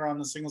getting her on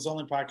the Singles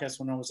Only podcast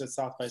when I was at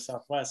South by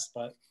Southwest.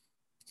 But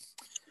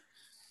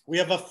we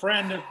have a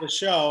friend of the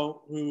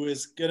show who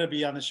is gonna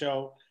be on the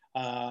show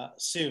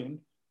soon.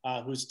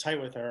 Who's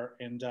tight with her,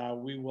 and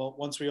we will,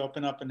 once we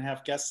open up and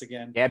have guests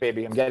again. Yeah,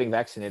 baby, I'm getting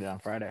vaccinated on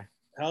Friday.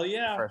 Hell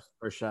yeah!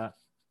 First shot.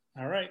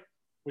 All right,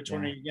 which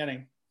one are you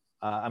getting?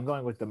 I'm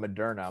going with the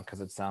Moderna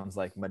because it sounds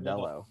like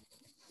Modelo.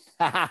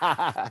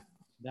 That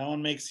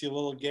one makes you a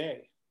little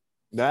gay.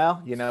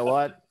 Well, you know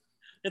what?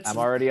 I'm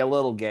already a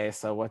little gay,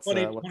 so what's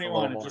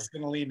 2021? It's just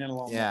gonna lean in a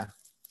little. Yeah.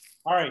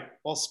 More. All right.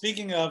 Well,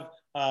 speaking of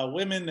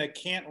women that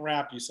can't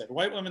rap, you said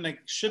white women that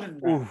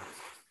shouldn't rap.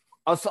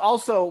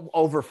 Also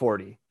over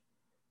 40.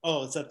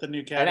 Oh, is that the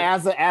new category?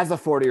 And as a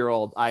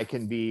 40-year-old, I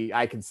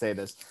can say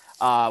this.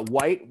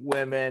 White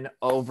women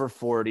over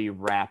 40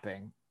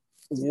 rapping.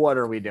 What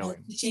are we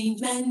doing?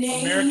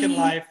 American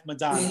Life,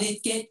 Madonna. Will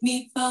it get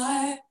me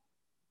far?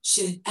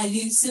 Should I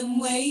lose some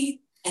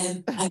weight?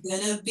 Am I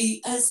gonna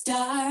be a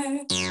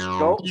star?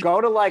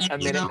 Go to like a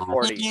minute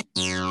 40.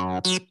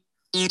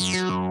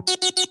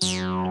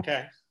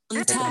 Okay.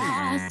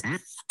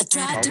 I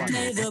tried to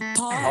play the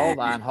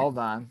part. Hold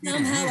on.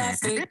 Somehow I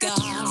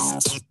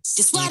forgot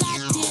just what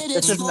I did.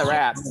 This isn't the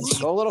rap.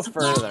 Go a little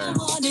further.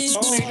 Only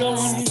go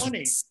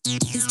 120.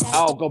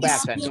 Oh, go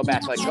back then. Go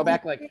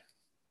back like.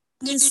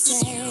 The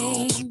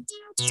same.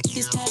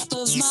 This type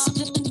of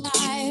modern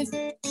life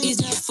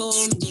is not for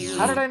me.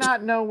 How did I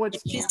not know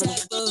what's this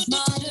type of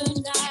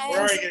modern life? We're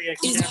already gonna get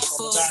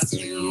canceled.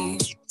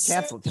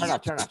 Canceled.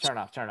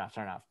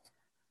 Turn off.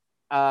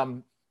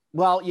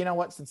 Well, you know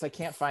what? Since I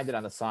can't find it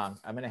on the song,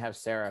 I'm going to have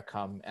Sarah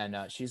come and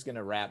she's going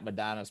to rap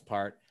Madonna's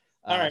part.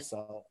 All right.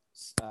 So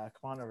come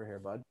on over here,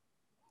 bud.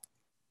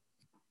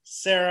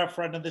 Sarah,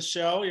 friend of the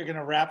show, you're going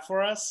to rap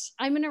for us?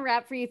 I'm going to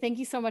rap for you. Thank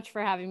you so much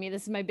for having me.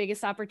 This is my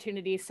biggest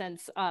opportunity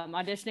since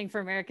auditioning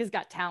for America's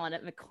Got Talent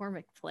at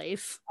McCormick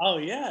Place. Oh,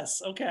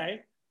 yes.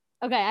 Okay.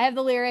 Okay, I have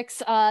the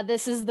lyrics.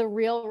 This is the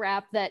real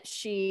rap that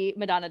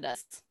Madonna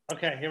does.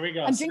 Okay, here we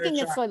go. I'm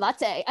drinking a soy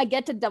latte. I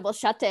get a double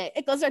shot.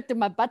 It goes right through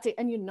my body,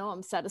 and you know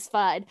I'm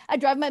satisfied. I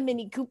drive my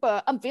Mini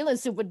Cooper. I'm feeling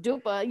super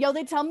duper. Yo,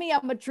 they tell me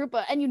I'm a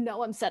trooper, and you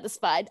know I'm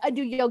satisfied. I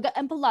do yoga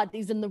and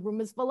Pilates, and the room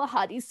is full of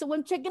hotties. So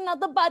I'm checking out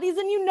the bodies,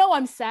 and you know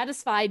I'm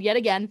satisfied yet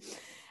again.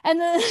 And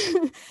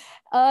then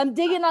I'm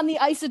digging on the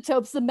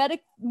isotopes. The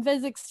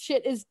metaphysics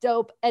shit is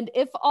dope. And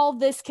if all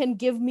this can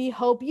give me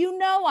hope, you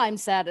know I'm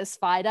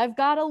satisfied. I've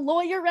got a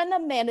lawyer and a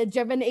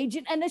manager, an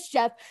agent and a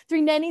chef, 3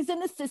 nannies,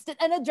 an assistant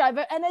and a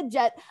driver and a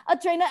jet, a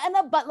trainer and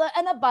a butler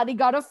and a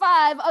bodyguard of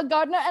 5, a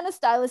gardener and a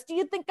stylist. Do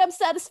you think I'm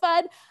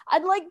satisfied?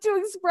 I'd like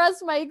to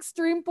express my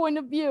extreme point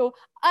of view.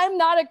 I'm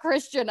not a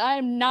Christian. I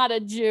am not a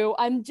Jew.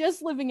 I'm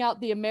just living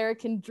out the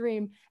American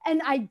dream.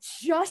 And I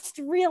just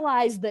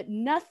realized that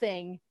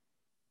nothing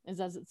is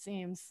as it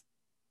seems.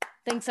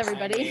 Thanks,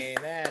 everybody. I mean,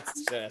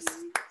 that's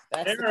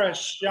You're a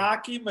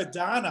shocking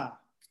Madonna.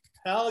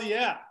 Hell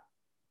yeah.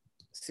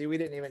 See, we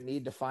didn't even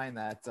need to find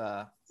that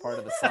part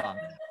of the song.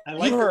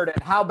 You heard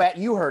it. How bad?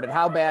 You heard it.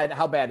 How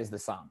bad is the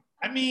song?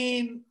 I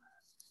mean,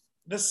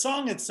 the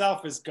song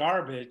itself is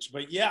garbage,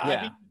 but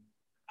yeah.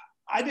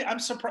 I mean, I'm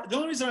surprised. The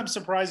only reason I'm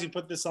surprised you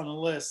put this on the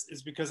list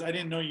is because I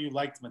didn't know you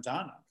liked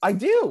Madonna. I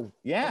do.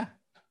 Yeah.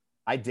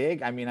 I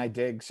dig.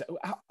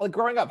 Like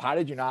growing up, how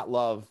did you not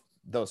love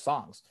those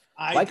songs?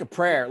 Like a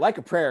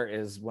Prayer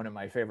is one of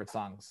my favorite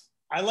songs.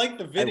 I like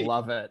the video.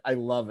 I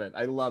love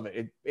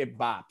it. It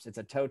bops. It's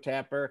a toe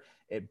tapper.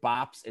 It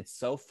bops. It's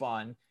so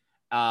fun.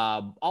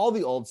 All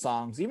the old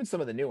songs, even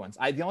some of the new ones.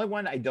 The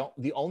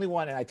only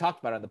one, and I talked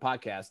about it on the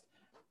podcast,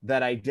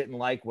 that I didn't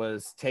like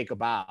was Take a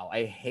Bow.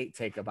 I hate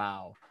Take a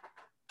Bow.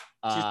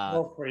 Too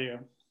slow for you.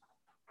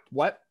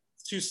 What?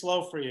 It's too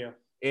slow for you.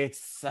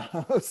 It's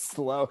so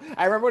slow.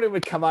 I remember when it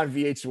would come on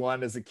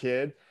VH1 as a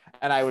kid,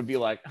 and I would be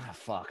like, oh,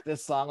 fuck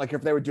this song. Like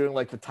if they were doing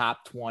like the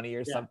top 20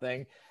 or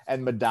something,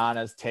 and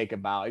Madonna's Take a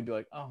Bow, I'd be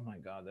like, oh my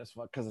God, this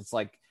fuck. Because it's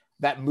like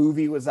that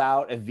movie was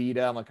out,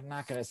 Evita. I'm like, I'm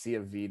not gonna see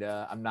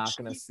Evita. I'm not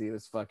gonna see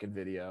this fucking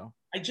video.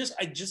 I just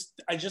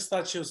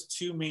thought she was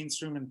too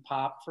mainstream and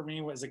pop for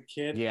me as a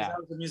kid. Yeah, I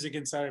was a Music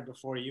Insider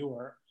before you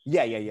were.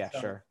 Yeah.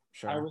 So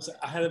sure. I was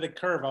ahead of the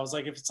curve. I was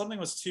like, if something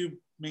was too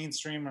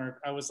mainstream,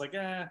 or I was like,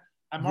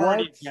 I'm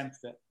already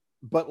against it.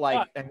 But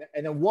like,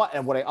 and what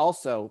I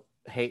also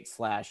hate /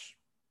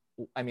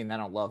 I mean, I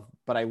don't love,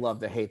 but I love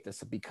to hate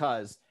this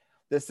because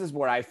this is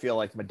where I feel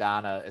like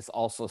Madonna is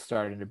also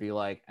starting to be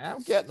like, I'm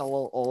getting a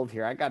little old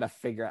here. I got to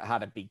figure out how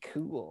to be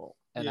cool.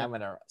 And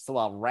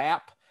I'll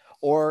rap.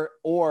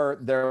 Or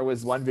there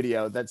was one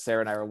video that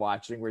Sarah and I were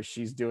watching where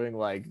she's doing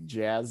like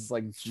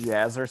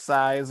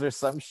jazzercise or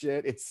some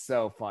shit. It's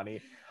so funny.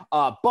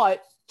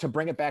 But to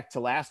bring it back to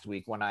last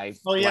week when I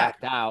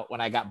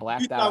got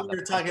blacked out. We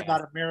were talking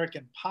about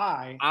American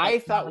Pie. I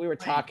thought we were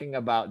talking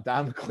about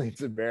Don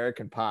McLean's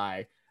American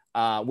Pie,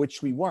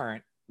 which we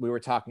weren't. We were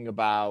talking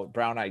about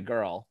Brown Eyed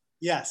Girl.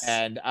 Yes.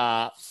 And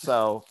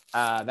so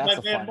that's by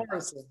Van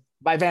Morrison.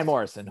 By Van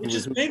Morrison. Which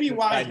is maybe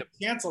why he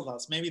canceled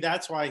us. Maybe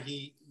that's why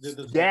he did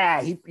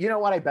the you know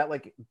what? I bet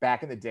like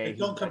back in the day.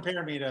 Don't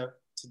compare me to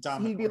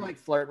Don. He'd be like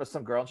flirting with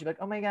some girl and she'd be like,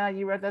 oh my God,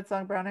 you wrote that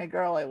song, Brown Eyed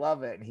Girl. I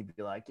love it. And he'd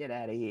be like, get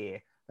out of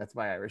here. That's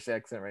my Irish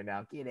accent right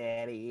now. Get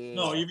out of here.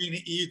 No, you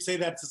mean you'd say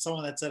that to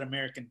someone that said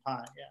American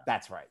Pie. Yeah.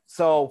 That's right.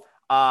 So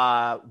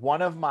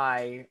one of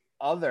my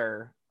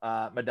other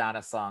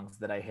Madonna songs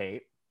that I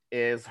hate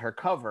is her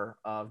cover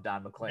of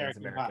Don McLean's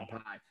American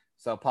Pie.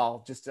 So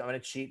Paul, I'm going to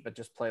cheat, but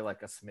just play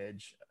like a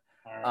smidge.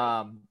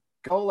 All right.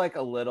 Go like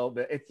a little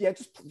bit.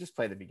 Just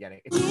play the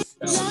beginning.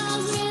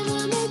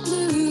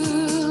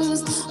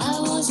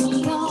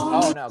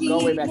 Oh no,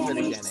 go way back to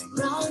the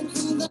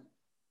beginning.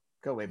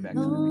 Go way back to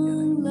the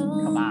beginning.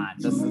 Come on,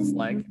 this is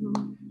like.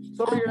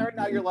 So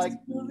you're like,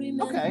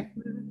 okay.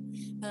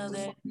 how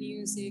that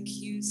music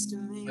used to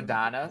make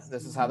Madonna,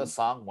 this is how the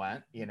song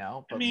went,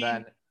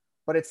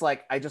 but it's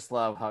like, I just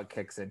love how it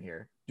kicks in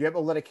here. Do you ever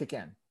let it kick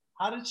in?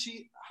 How did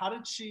she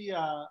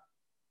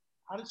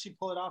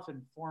pull it off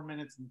in 4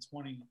 minutes and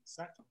 20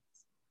 seconds?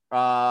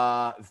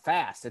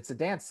 Fast. It's a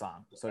dance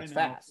song, so it's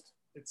fast.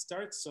 It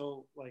starts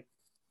so like.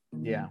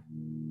 Yeah.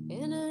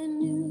 And I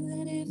knew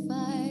that if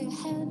I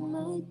had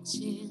my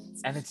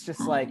chance. And it's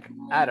just like,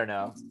 I don't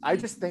know. I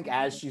just think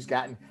as she's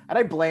gotten, and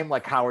I blame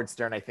like Howard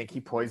Stern. I think he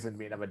poisoned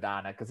me to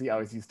Madonna because he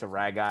always used to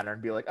rag on her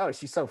and be like, oh,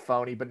 she's so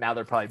phony, but now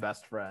they're probably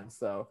best friends.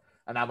 So,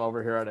 and I'm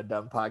over here on a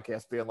dumb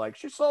podcast being like,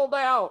 she sold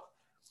out.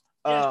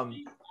 Yeah,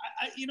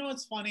 you know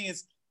what's funny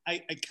is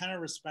I kind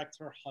of respect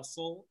her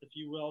hustle, if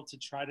you will, to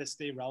try to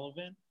stay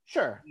relevant.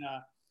 Sure. Yeah.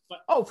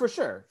 But for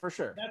sure.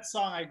 That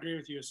song, I agree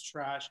with you, is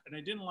trash, and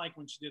I didn't like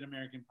when she did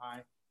American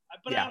Pie.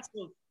 But yeah. I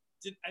also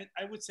did.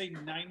 I would say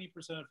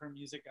 90% of her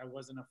music I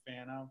wasn't a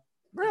fan of.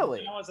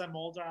 Really? Now as I'm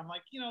older, I'm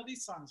like,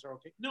 these songs are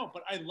okay. No,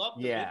 but I love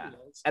the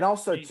videos. And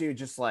also too,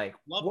 just like,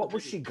 what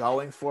was she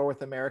going for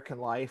with American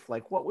Life?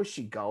 Like, what was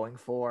she going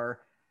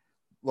for?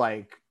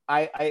 Like,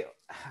 I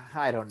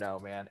don't know,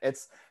 man.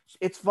 It's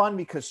fun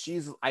because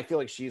I feel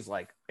like she's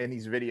like in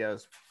these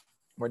videos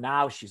where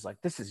now she's like,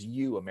 this is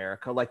you,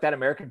 America. Like that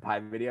American Pie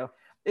video,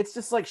 it's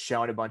just like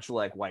showing a bunch of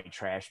like white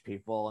trash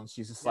people. And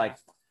she's just like,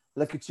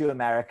 look at you,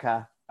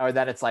 America. Or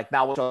then it's like,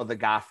 now we'll show the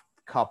goth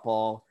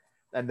couple.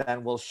 And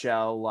then we'll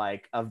show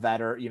like a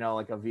veteran,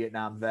 like a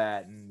Vietnam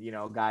vet and,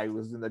 a guy who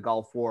was in the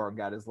Gulf War and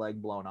got his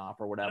leg blown off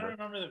or whatever. I don't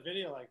remember the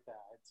video like that.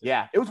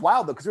 Yeah, it was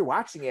wild though, because we were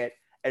watching it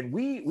and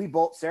we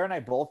both, Sarah and I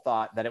both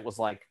thought that it was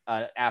like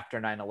after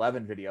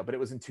 9/11 video, but it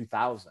was in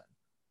 2000.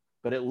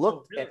 But it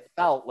looked, it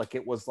felt like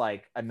it was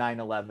like a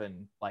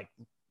 9/11 like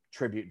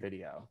tribute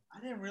video. I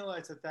didn't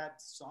realize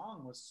that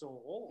song was so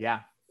old.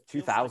 Yeah,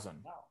 2000.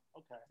 Like, wow,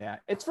 okay. Yeah,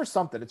 it's for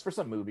something. It's for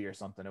some movie or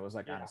something. It was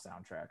like on a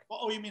soundtrack.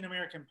 Oh, you mean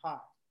American Pie?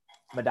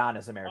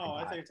 Madonna's American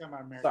Pie. I thought you were talking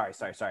about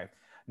American. Sorry.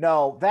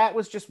 No, that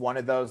was just one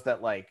of those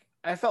that like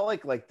I felt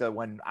like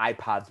when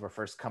iPods were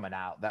first coming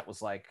out, that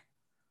was like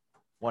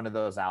one of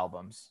those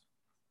albums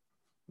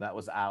that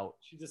was out.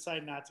 She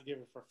decided not to give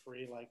it for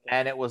free like that.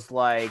 And it was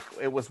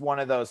one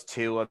of those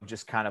two of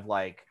just kind of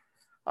like,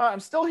 oh,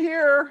 I'm still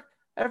here,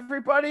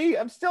 everybody,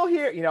 I'm still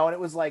here, and it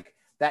was like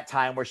that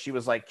time where she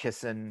was like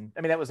kissing.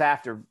 I mean, that was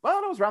after,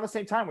 well, it was around the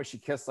same time where she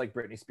kissed like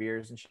Britney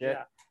Spears and shit.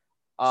 Yeah.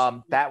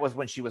 That was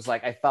when she was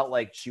like, I felt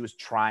like she was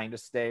trying to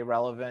stay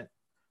relevant,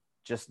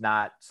 just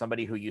not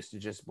somebody who used to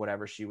just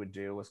whatever she would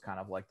do was kind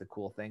of like the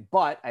cool thing.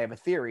 But I have a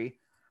theory,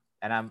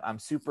 and I'm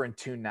super in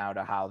tune now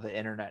to how the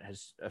internet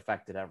has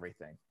affected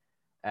everything.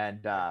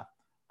 And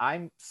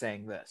I'm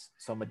saying this.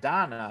 So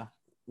Madonna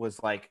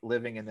was like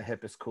living in the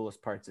hippest,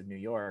 coolest parts of New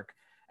York,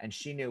 and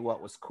she knew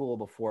what was cool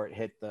before it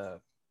hit the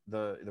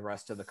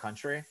rest of the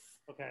country.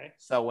 Okay.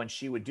 So when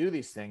she would do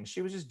these things,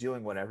 she was just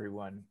doing what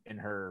everyone in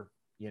her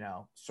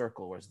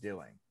circle was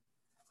doing.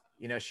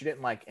 She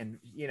didn't like, and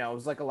it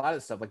was like a lot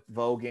of stuff like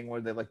voguing where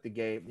they like the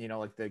gay,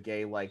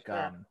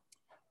 sure.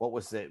 What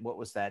was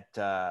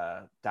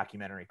that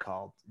documentary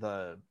called?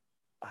 I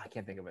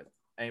can't think of it.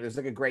 And it was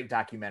like a great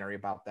documentary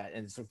about that.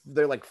 And so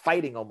they're like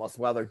fighting almost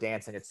while they're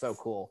dancing. It's so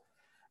cool.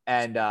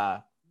 And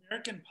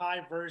American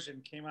Pie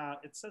version came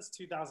out, it says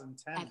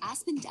 2010. At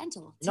Aspen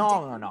Dental.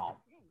 No.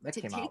 That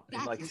came out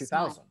in like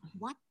 2000.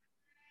 What?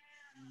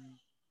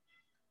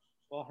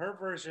 Well, her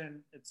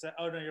version,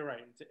 oh no, you're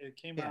right. It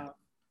came out.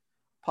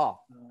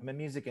 Paul, I'm a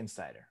music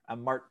insider.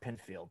 I'm Mark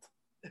Pinfield.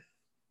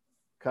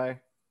 Okay.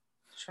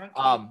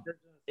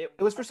 It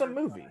was for some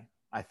movie,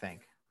 I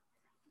think.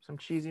 Some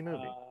cheesy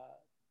movie.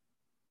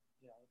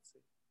 Let's see.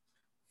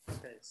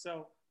 Okay,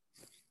 so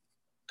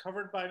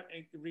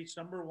it reached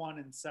 #1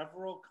 in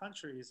several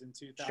countries in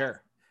 2000.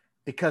 Sure.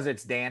 Because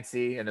it's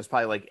dancey, and it's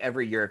probably like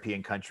every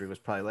European country was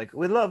probably like,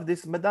 we love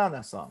this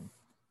Madonna song.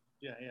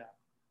 Yeah.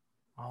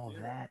 Oh,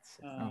 that's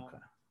okay.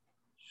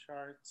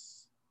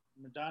 Charts,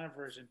 Madonna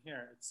version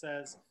here. It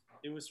says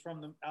it was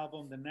from the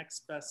album The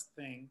Next Best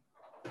Thing.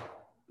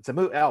 It's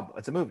a album.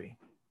 It's a movie,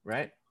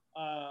 right?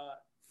 I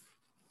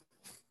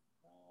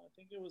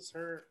think it was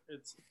her.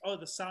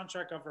 The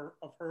soundtrack of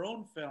her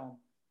own film.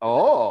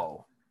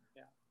 Oh.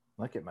 Yeah.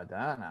 Look at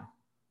Madonna.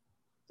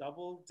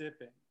 Double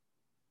dipping.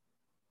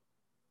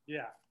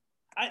 Yeah.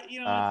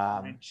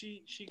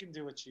 She can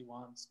do what she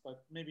wants,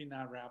 but maybe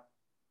not rap.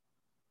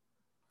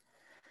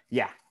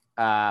 Yeah.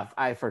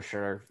 I for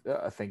sure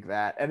think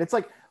that. And it's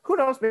like, who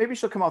knows? Maybe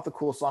she'll come out with a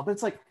cool song, but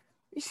it's like,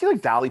 you see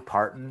like Dolly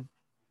Parton.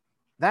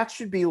 That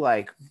should be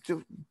like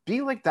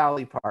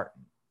Dolly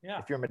Parton. Yeah.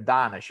 If you're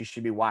Madonna, she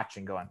should be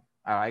watching going,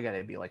 oh, I got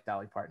to be like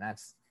Dolly Parton.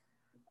 That's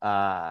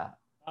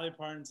Dolly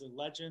Parton's a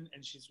legend,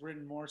 and she's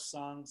written more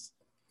songs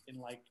in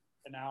like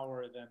an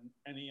hour than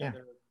any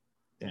other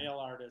male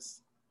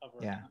artist of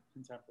her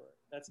contemporary.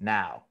 That's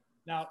now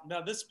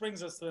this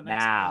brings us to the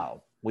next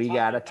point. We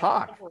got to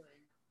talk.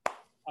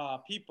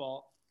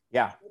 People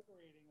incorporating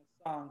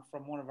a song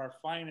from one of our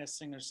finest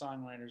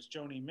singer-songwriters,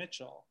 Joni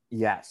Mitchell.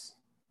 Yes.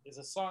 Is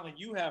a song that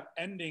you have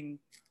ending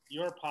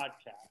your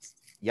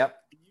podcast. Yep.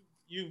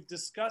 you've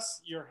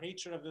discussed your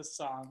hatred of this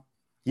song.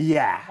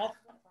 Yeah. Multiple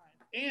times,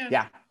 and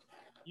yeah.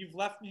 You've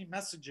left me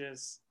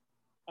messages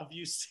of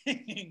you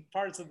singing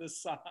parts of this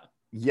song.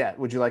 Yeah.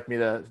 Would you like me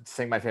to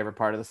sing my favorite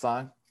part of the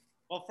song?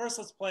 Well, first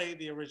let's play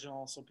the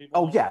original so people.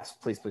 Oh yes,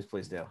 please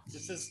do.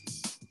 This is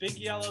 "Big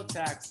Yellow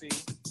Taxi"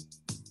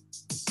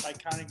 by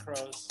Counting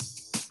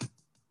Crows,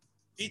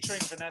 featuring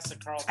Vanessa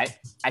Carlton.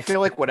 I feel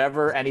like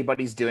whatever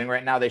anybody's doing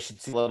right now, they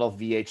should see a little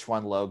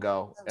VH1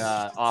 logo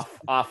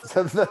off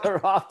to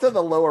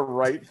the lower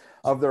right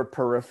of their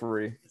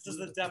periphery. This is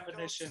the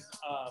definition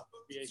of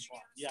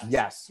VH1.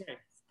 Yes. Okay.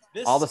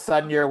 All of a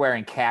sudden you're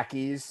wearing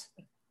khakis.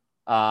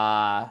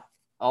 All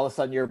of a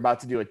sudden you're about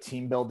to do a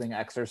team building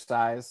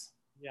exercise.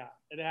 Yeah,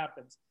 it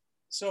happens.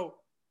 So,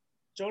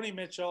 Joni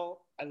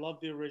Mitchell, I love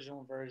the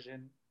original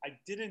version. I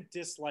didn't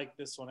dislike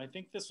this one. I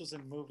think this was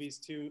in movies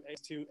too.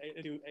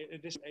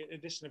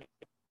 Addition of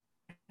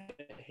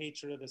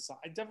hatred of the song.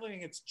 I definitely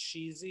think it's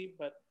cheesy,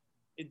 but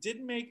it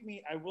did make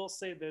me. I will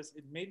say this: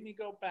 it made me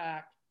go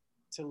back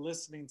to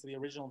listening to the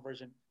original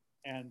version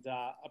and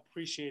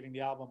appreciating the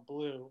album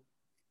Blue.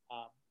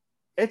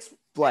 It's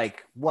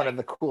like one of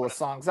the coolest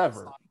songs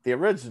ever. The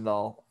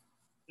original.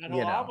 That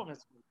whole album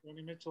is.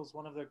 Joni Mitchell's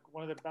one of the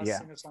best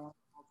singers of all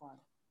time.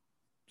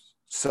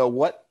 So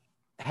what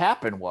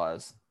happened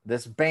was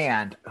this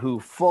band who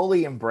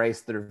fully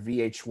embraced their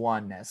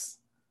VH1-ness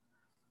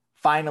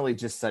finally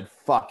just said,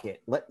 fuck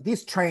it.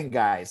 These Train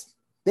guys,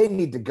 they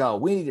need to go.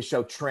 We need to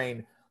show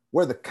Train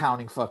we're the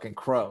Counting fucking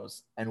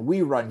Crows and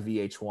we run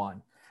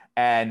VH1.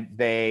 And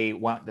they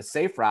went the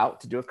safe route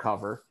to do a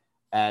cover.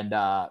 And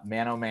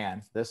man, oh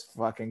man, this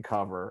fucking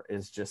cover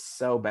is just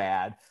so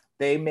bad.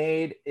 They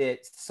made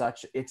it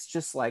it's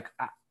just like,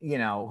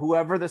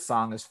 whoever the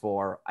song is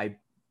for, I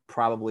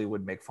probably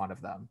would make fun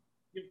of them.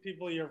 Give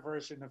people your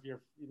version of your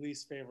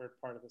least favorite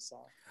part of the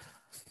song.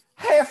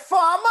 Hey,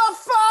 farmer,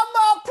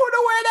 put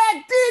away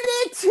that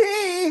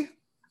DDT.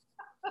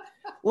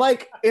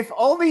 Like, if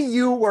only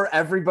you were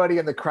everybody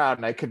in the crowd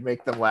and I could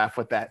make them laugh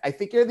with that. I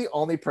think you're the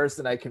only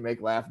person I can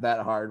make laugh that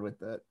hard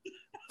with it.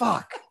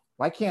 Fuck.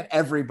 Why can't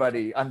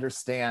everybody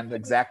understand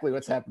exactly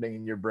what's happening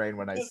in your brain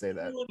when I say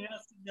that? Everyone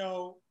has to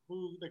know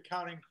who the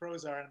Counting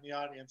Crows are in the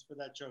audience for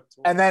that joke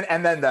to work. And then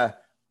the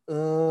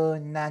ooh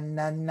na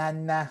na na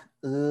na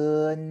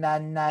ooh na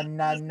na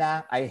na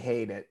na. I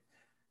hate it.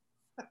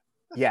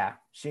 Yeah,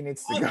 she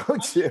needs to go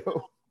too.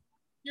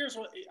 Here's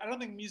what I don't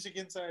think Music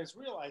Insiders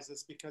realize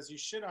this because you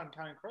shit on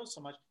Counting Crows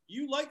so much.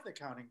 You like the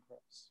Counting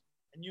Crows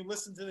and you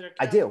listen to their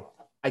catalog.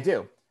 I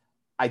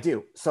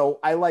do. So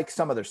I like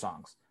some of their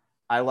songs.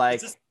 I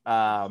like you're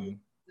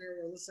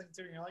listening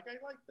to and you're like, I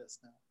like this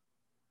now.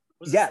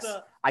 Yes,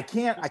 I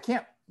can't.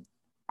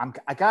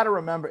 I gotta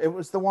remember. It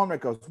was the one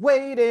that goes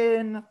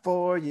waiting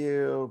for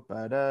you.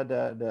 Maybe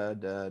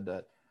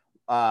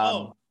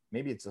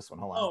it's this one.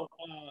 Hold on.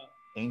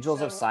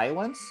 Angels of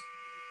Silence.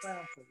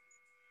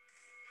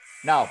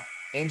 No,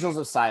 Angels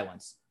of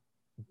Silence.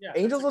 Yeah,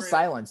 Angels of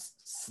Silence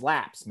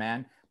slaps,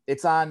 man.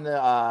 It's on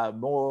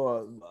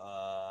more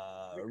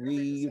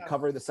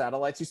Recover the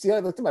Satellites. You see, I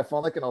looked at my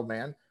phone like an old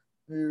man.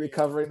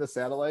 Recovering the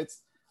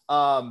Satellites.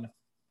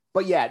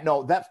 But yeah,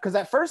 no, because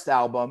that first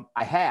album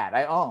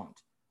I owned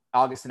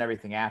August and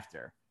Everything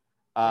After.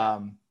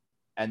 And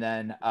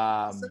then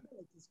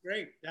it's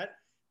great.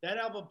 That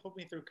album put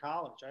me through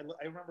college. I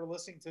remember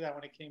listening to that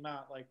when it came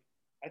out. Like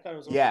I thought it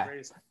was one of the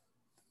greatest.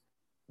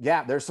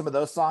 Yeah, there's some of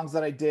those songs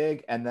that I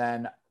dig. And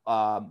then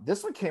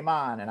this one came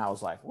on and I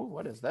was like, ooh,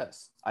 what is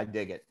this? I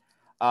dig it.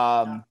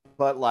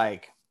 But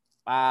like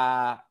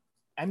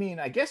I mean,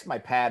 I guess my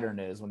pattern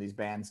is when these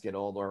bands get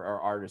older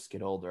or artists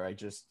get older,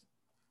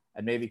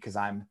 and maybe because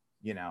I'm,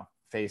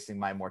 facing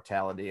my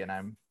mortality and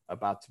I'm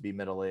about to be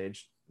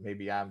middle-aged,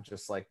 maybe I'm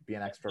just like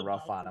being extra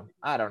rough on them.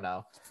 I don't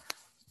know.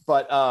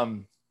 But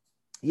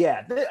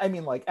yeah, I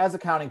mean, like as a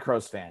Counting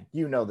Crows fan,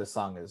 this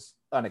song is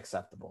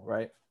unacceptable,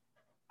 right?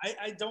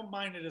 I don't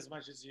mind it as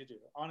much as you do,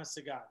 honest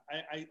to God.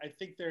 I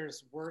think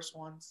there's worse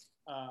ones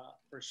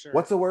for sure.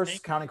 What's the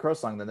worst Counting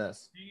Crows song than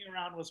this? Hanging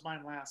Around was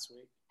mine last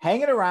week.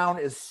 Hanging Around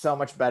is so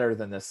much better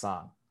than this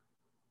song.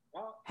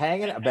 Well,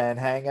 hanging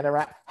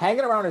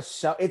around is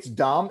so, it's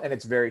dumb and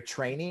it's very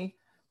trainy,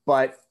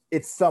 but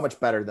it's so much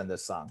better than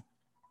this song.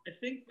 I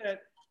think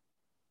that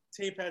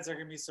tape heads are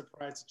gonna be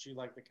surprised that you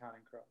like the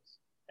Counting Crows,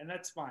 and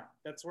that's fine.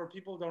 That's where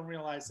people don't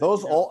realize that,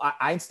 those old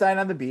Einstein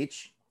on the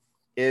Beach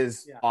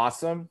is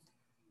awesome.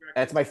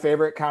 That's my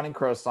favorite Counting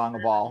Crows song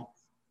of all.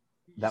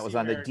 That was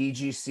on the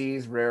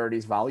DGC's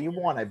Rarities Volume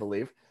 1, I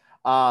believe.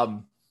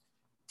 And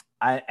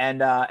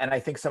I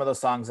think some of those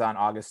songs on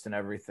August and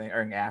Everything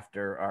or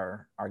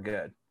After are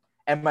good.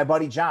 And my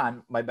buddy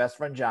John, my best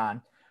friend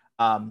John,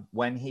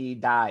 when he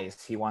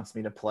dies, he wants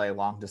me to play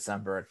Long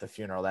December at the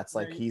funeral. That's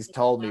like he's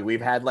told me. We've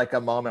had like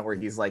a moment where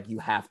he's like, you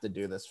have to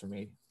do this for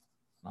me. And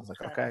I was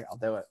like, okay, I'll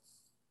do it.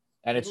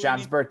 And it's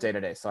John's birthday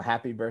today, so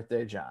happy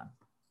birthday, John.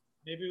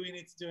 Maybe we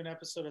need to do an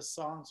episode of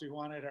songs we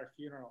want at our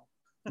funeral.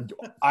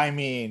 I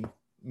mean,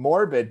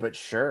 morbid, but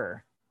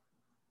sure.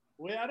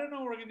 I don't know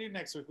what we're going to do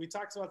next week. We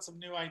talked about some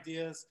new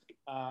ideas.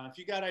 If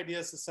you got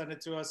ideas to send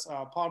it to us,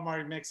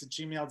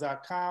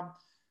 paulmartymix@gmail.com.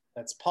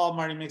 That's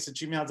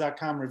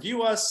paulmartymix@gmail.com.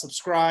 Review us,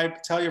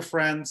 subscribe, tell your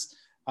friends.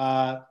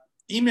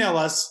 Email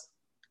us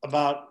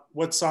about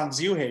what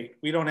songs you hate.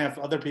 We don't have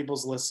other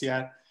people's lists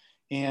yet.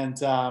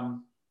 And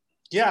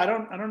I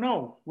don't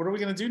know. What are we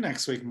going to do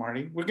next week,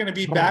 Marty? We're going to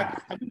be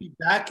back. I'm going to be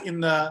back in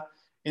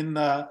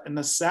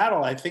the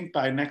saddle, I think,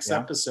 by next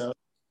episode.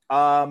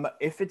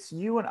 If it's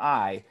you and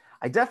I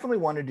definitely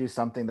want to do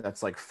something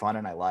that's like fun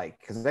and I like,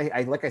 because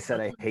I like I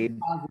said, I hate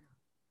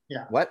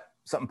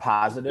something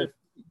positive.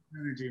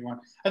 Energy one.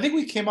 I think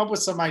we came up with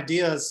some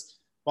ideas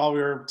while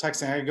we were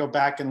texting. I could go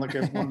back and look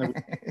at one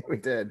that we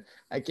did.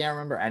 I can't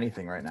remember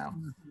anything right now.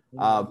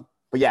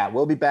 But yeah,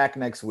 we'll be back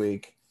next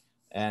week,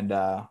 and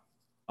I'll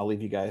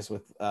leave you guys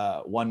with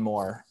one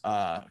more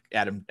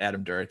Adam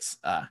Duritz.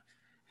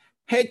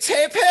 Hey,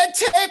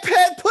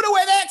 tapehead, put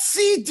away that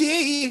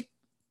CD.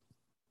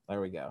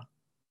 There we go.